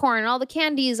popcorn and all the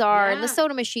candies are and the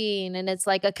soda machine. And it's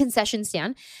like a concession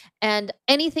stand and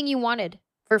anything you wanted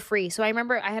for free. So I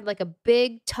remember I had like a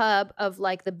big tub of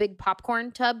like the big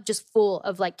popcorn tub just full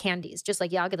of like candies. Just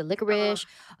like, yeah, I'll get a licorice.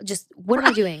 Just what am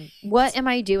I doing? What am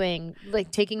I doing? Like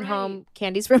taking home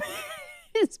candies from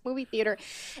this movie theater.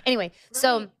 Anyway,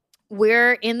 so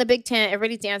we're in the big tent.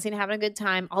 Everybody's dancing, having a good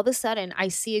time. All of a sudden, I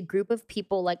see a group of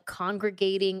people like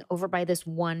congregating over by this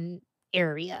one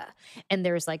area. And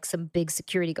there's like some big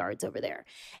security guards over there.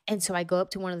 And so I go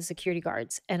up to one of the security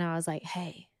guards and I was like,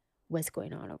 hey, what's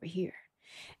going on over here?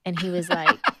 And he was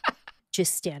like,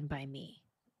 just stand by me.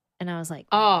 And I was like,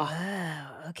 oh,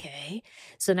 okay.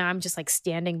 So now I'm just like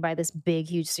standing by this big,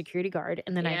 huge security guard.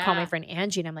 And then I call my friend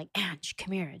Angie and I'm like, Angie,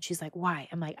 come here. And she's like, why?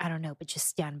 I'm like, I don't know, but just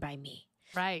stand by me.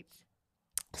 Right.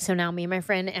 So now me and my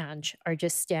friend Ange are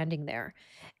just standing there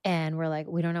and we're like,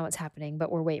 we don't know what's happening,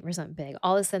 but we're waiting for something big.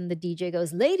 All of a sudden the DJ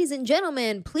goes, ladies and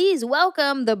gentlemen, please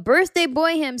welcome the birthday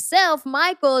boy himself,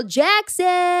 Michael Jackson.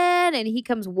 And he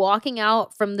comes walking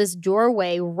out from this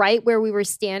doorway right where we were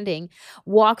standing,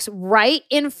 walks right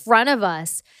in front of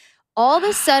us. All of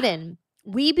a sudden,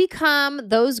 we become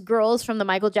those girls from the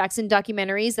Michael Jackson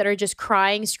documentaries that are just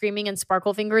crying, screaming, and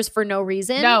sparkle fingers for no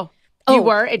reason. No. You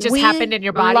were. It just happened in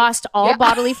your body. Lost all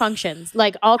bodily functions,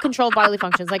 like all controlled bodily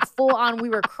functions, like full on. We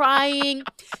were crying,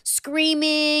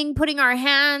 screaming, putting our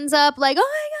hands up, like, oh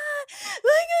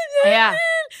my God,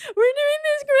 we're doing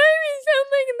this great. We sound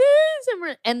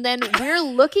like this. And then we're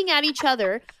looking at each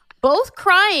other, both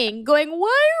crying, going,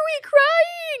 why are we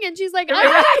crying? And she's like, I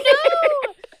don't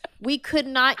know. We could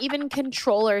not even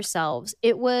control ourselves.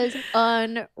 It was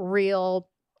unreal.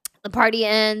 The party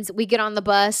ends. We get on the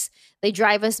bus. They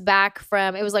drive us back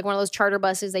from, it was like one of those charter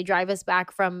buses. They drive us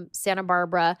back from Santa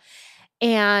Barbara.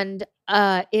 And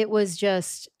it was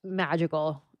just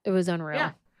magical. It was unreal.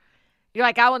 Yeah. You're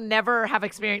like, I will never have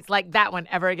experience like that one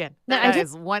ever again. That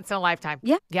is once in a lifetime.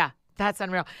 Yeah. Yeah. That's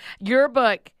unreal. Your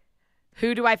book,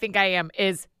 Who Do I Think I Am,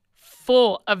 is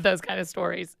full of those kind of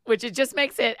stories, which it just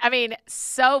makes it, I mean,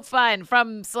 so fun.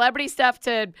 From celebrity stuff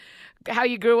to how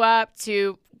you grew up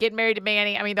to getting married to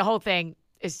Manny. I mean, the whole thing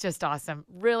is just awesome.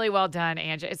 Really well done,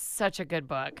 Angie. It's such a good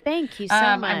book. Thank you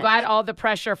so much. I'm glad all the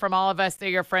pressure from all of us, they're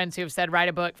your friends who have said write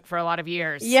a book for a lot of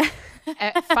years. Yeah.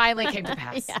 Finally came to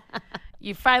pass. Yeah.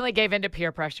 You finally gave in to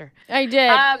peer pressure. I did.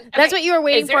 That's what you were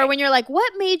waiting for when you're like,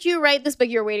 what made you write this book?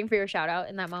 You're waiting for your shout out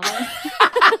in that moment.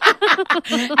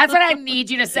 That's what I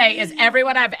need you to say is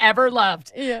everyone I've ever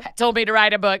loved told me to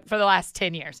write a book for the last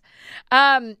 10 years.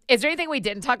 Is there anything we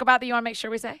didn't talk about that you want to make sure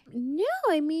we say? No,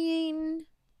 I mean,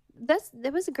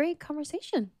 that was a great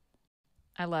conversation.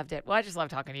 I loved it. Well, I just love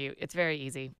talking to you. It's very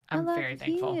easy. I'm very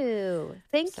thankful.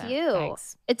 Thank you.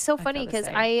 Thanks. It's so funny because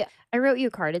I wrote you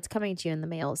a card. It's coming to you in the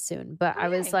mail soon. But I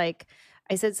was like,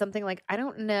 I said something like, I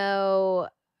don't know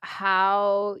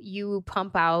how you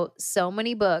pump out so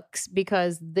many books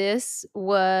because this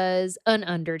was an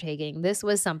undertaking. This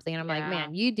was something. And I'm like,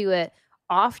 man, you do it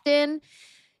often.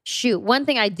 Shoot, one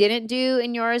thing I didn't do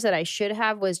in yours that I should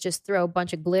have was just throw a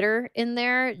bunch of glitter in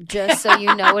there just so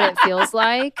you know what it feels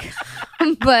like.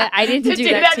 But I didn't do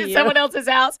that to you. Someone else's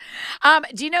house.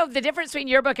 Do you know the difference between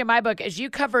your book and my book is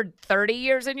you covered 30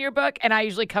 years in your book and I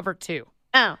usually cover 2.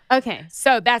 Oh, okay.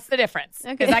 So that's the difference.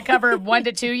 Because I cover 1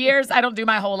 to 2 years. I don't do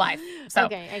my whole life. So,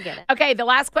 okay, I get it. Okay, the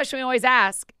last question we always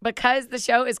ask, because the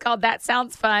show is called That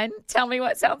Sounds Fun, tell me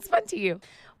what sounds fun to you.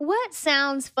 What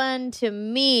sounds fun to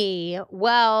me?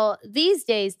 Well, these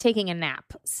days, taking a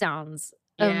nap sounds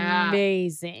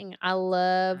amazing. I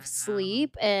love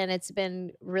sleep, and it's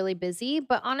been really busy.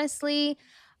 But honestly,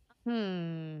 I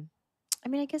mean,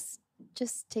 I guess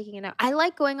just taking a nap. I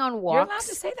like going on walks. You're allowed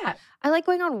to say that. I like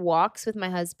going on walks with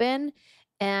my husband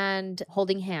and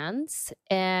holding hands.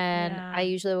 And I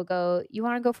usually will go, you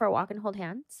want to go for a walk and hold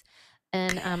hands?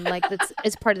 And like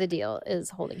it's part of the deal is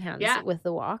holding hands with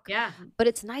the walk. Yeah. But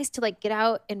it's nice to like get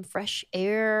out in fresh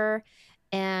air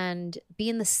and be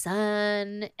in the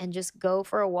sun and just go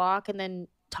for a walk and then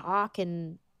talk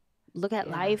and look at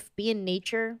life, be in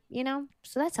nature, you know?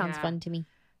 So that sounds fun to me.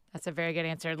 That's a very good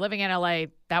answer. Living in LA,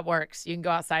 that works. You can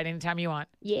go outside anytime you want.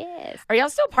 Yes. Are y'all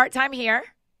still part-time here?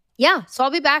 Yeah. So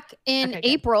I'll be back in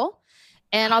April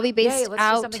and I'll be based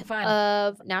out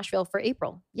of Nashville for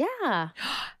April. Yeah.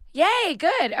 Yay,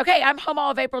 good. Okay, I'm home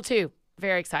all of April too.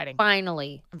 Very exciting.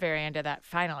 Finally. I'm very into that.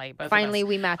 Finally. Finally,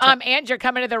 we match up. And you're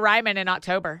coming to the Ryman in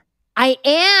October. I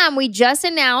am. We just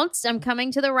announced I'm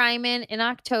coming to the Ryman in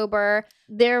October.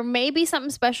 There may be something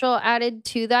special added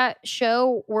to that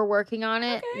show. We're working on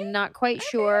it. Okay. Not quite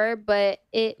sure, but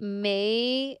it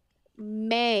may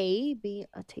be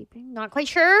a taping. Not quite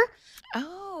sure.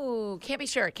 Oh, can't be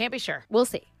sure. Can't be sure. We'll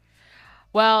see.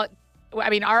 Well, I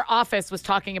mean, our office was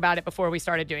talking about it before we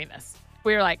started doing this.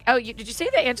 we were like, oh, did you see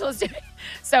that Angela's doing?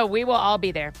 So we will all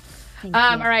be there. Thank you.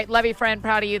 All right. Love you, friend.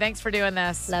 Proud of you. Thanks for doing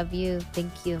this. Love you.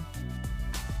 Thank you.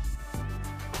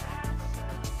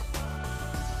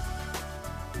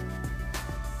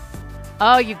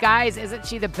 Oh, you guys, isn't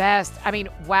she the best? I mean,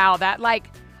 wow, that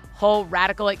whole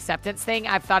radical acceptance thing,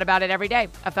 I've thought about it every day.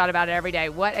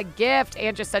 What a gift,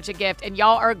 and just such a gift. And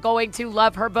y'all are going to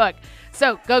love her book.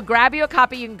 So go grab you a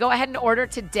copy. You can go ahead and order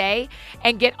today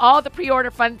and get all the pre-order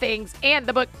fun things. And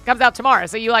the book comes out tomorrow,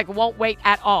 so you won't wait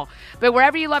at all. But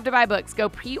wherever you love to buy books, go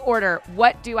pre-order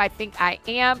What Do I Think I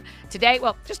Am today.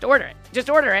 Well, just order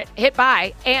it. Hit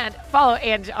buy and follow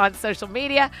Ange on social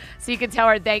media so you can tell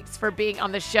her thanks for being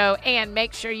on the show. And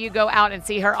make sure you go out and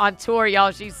see her on tour,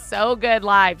 y'all. She's so good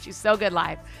live.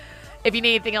 If you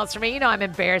need anything else from me, I'm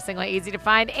embarrassingly easy to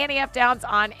find. Annie F. Downs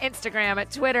on Instagram,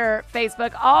 Twitter,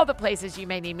 Facebook, all the places you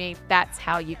may need me. That's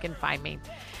how you can find me.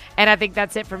 And I think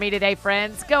that's it for me today,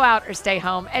 friends. Go out or stay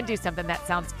home and do something that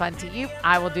sounds fun to you.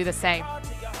 I will do the same.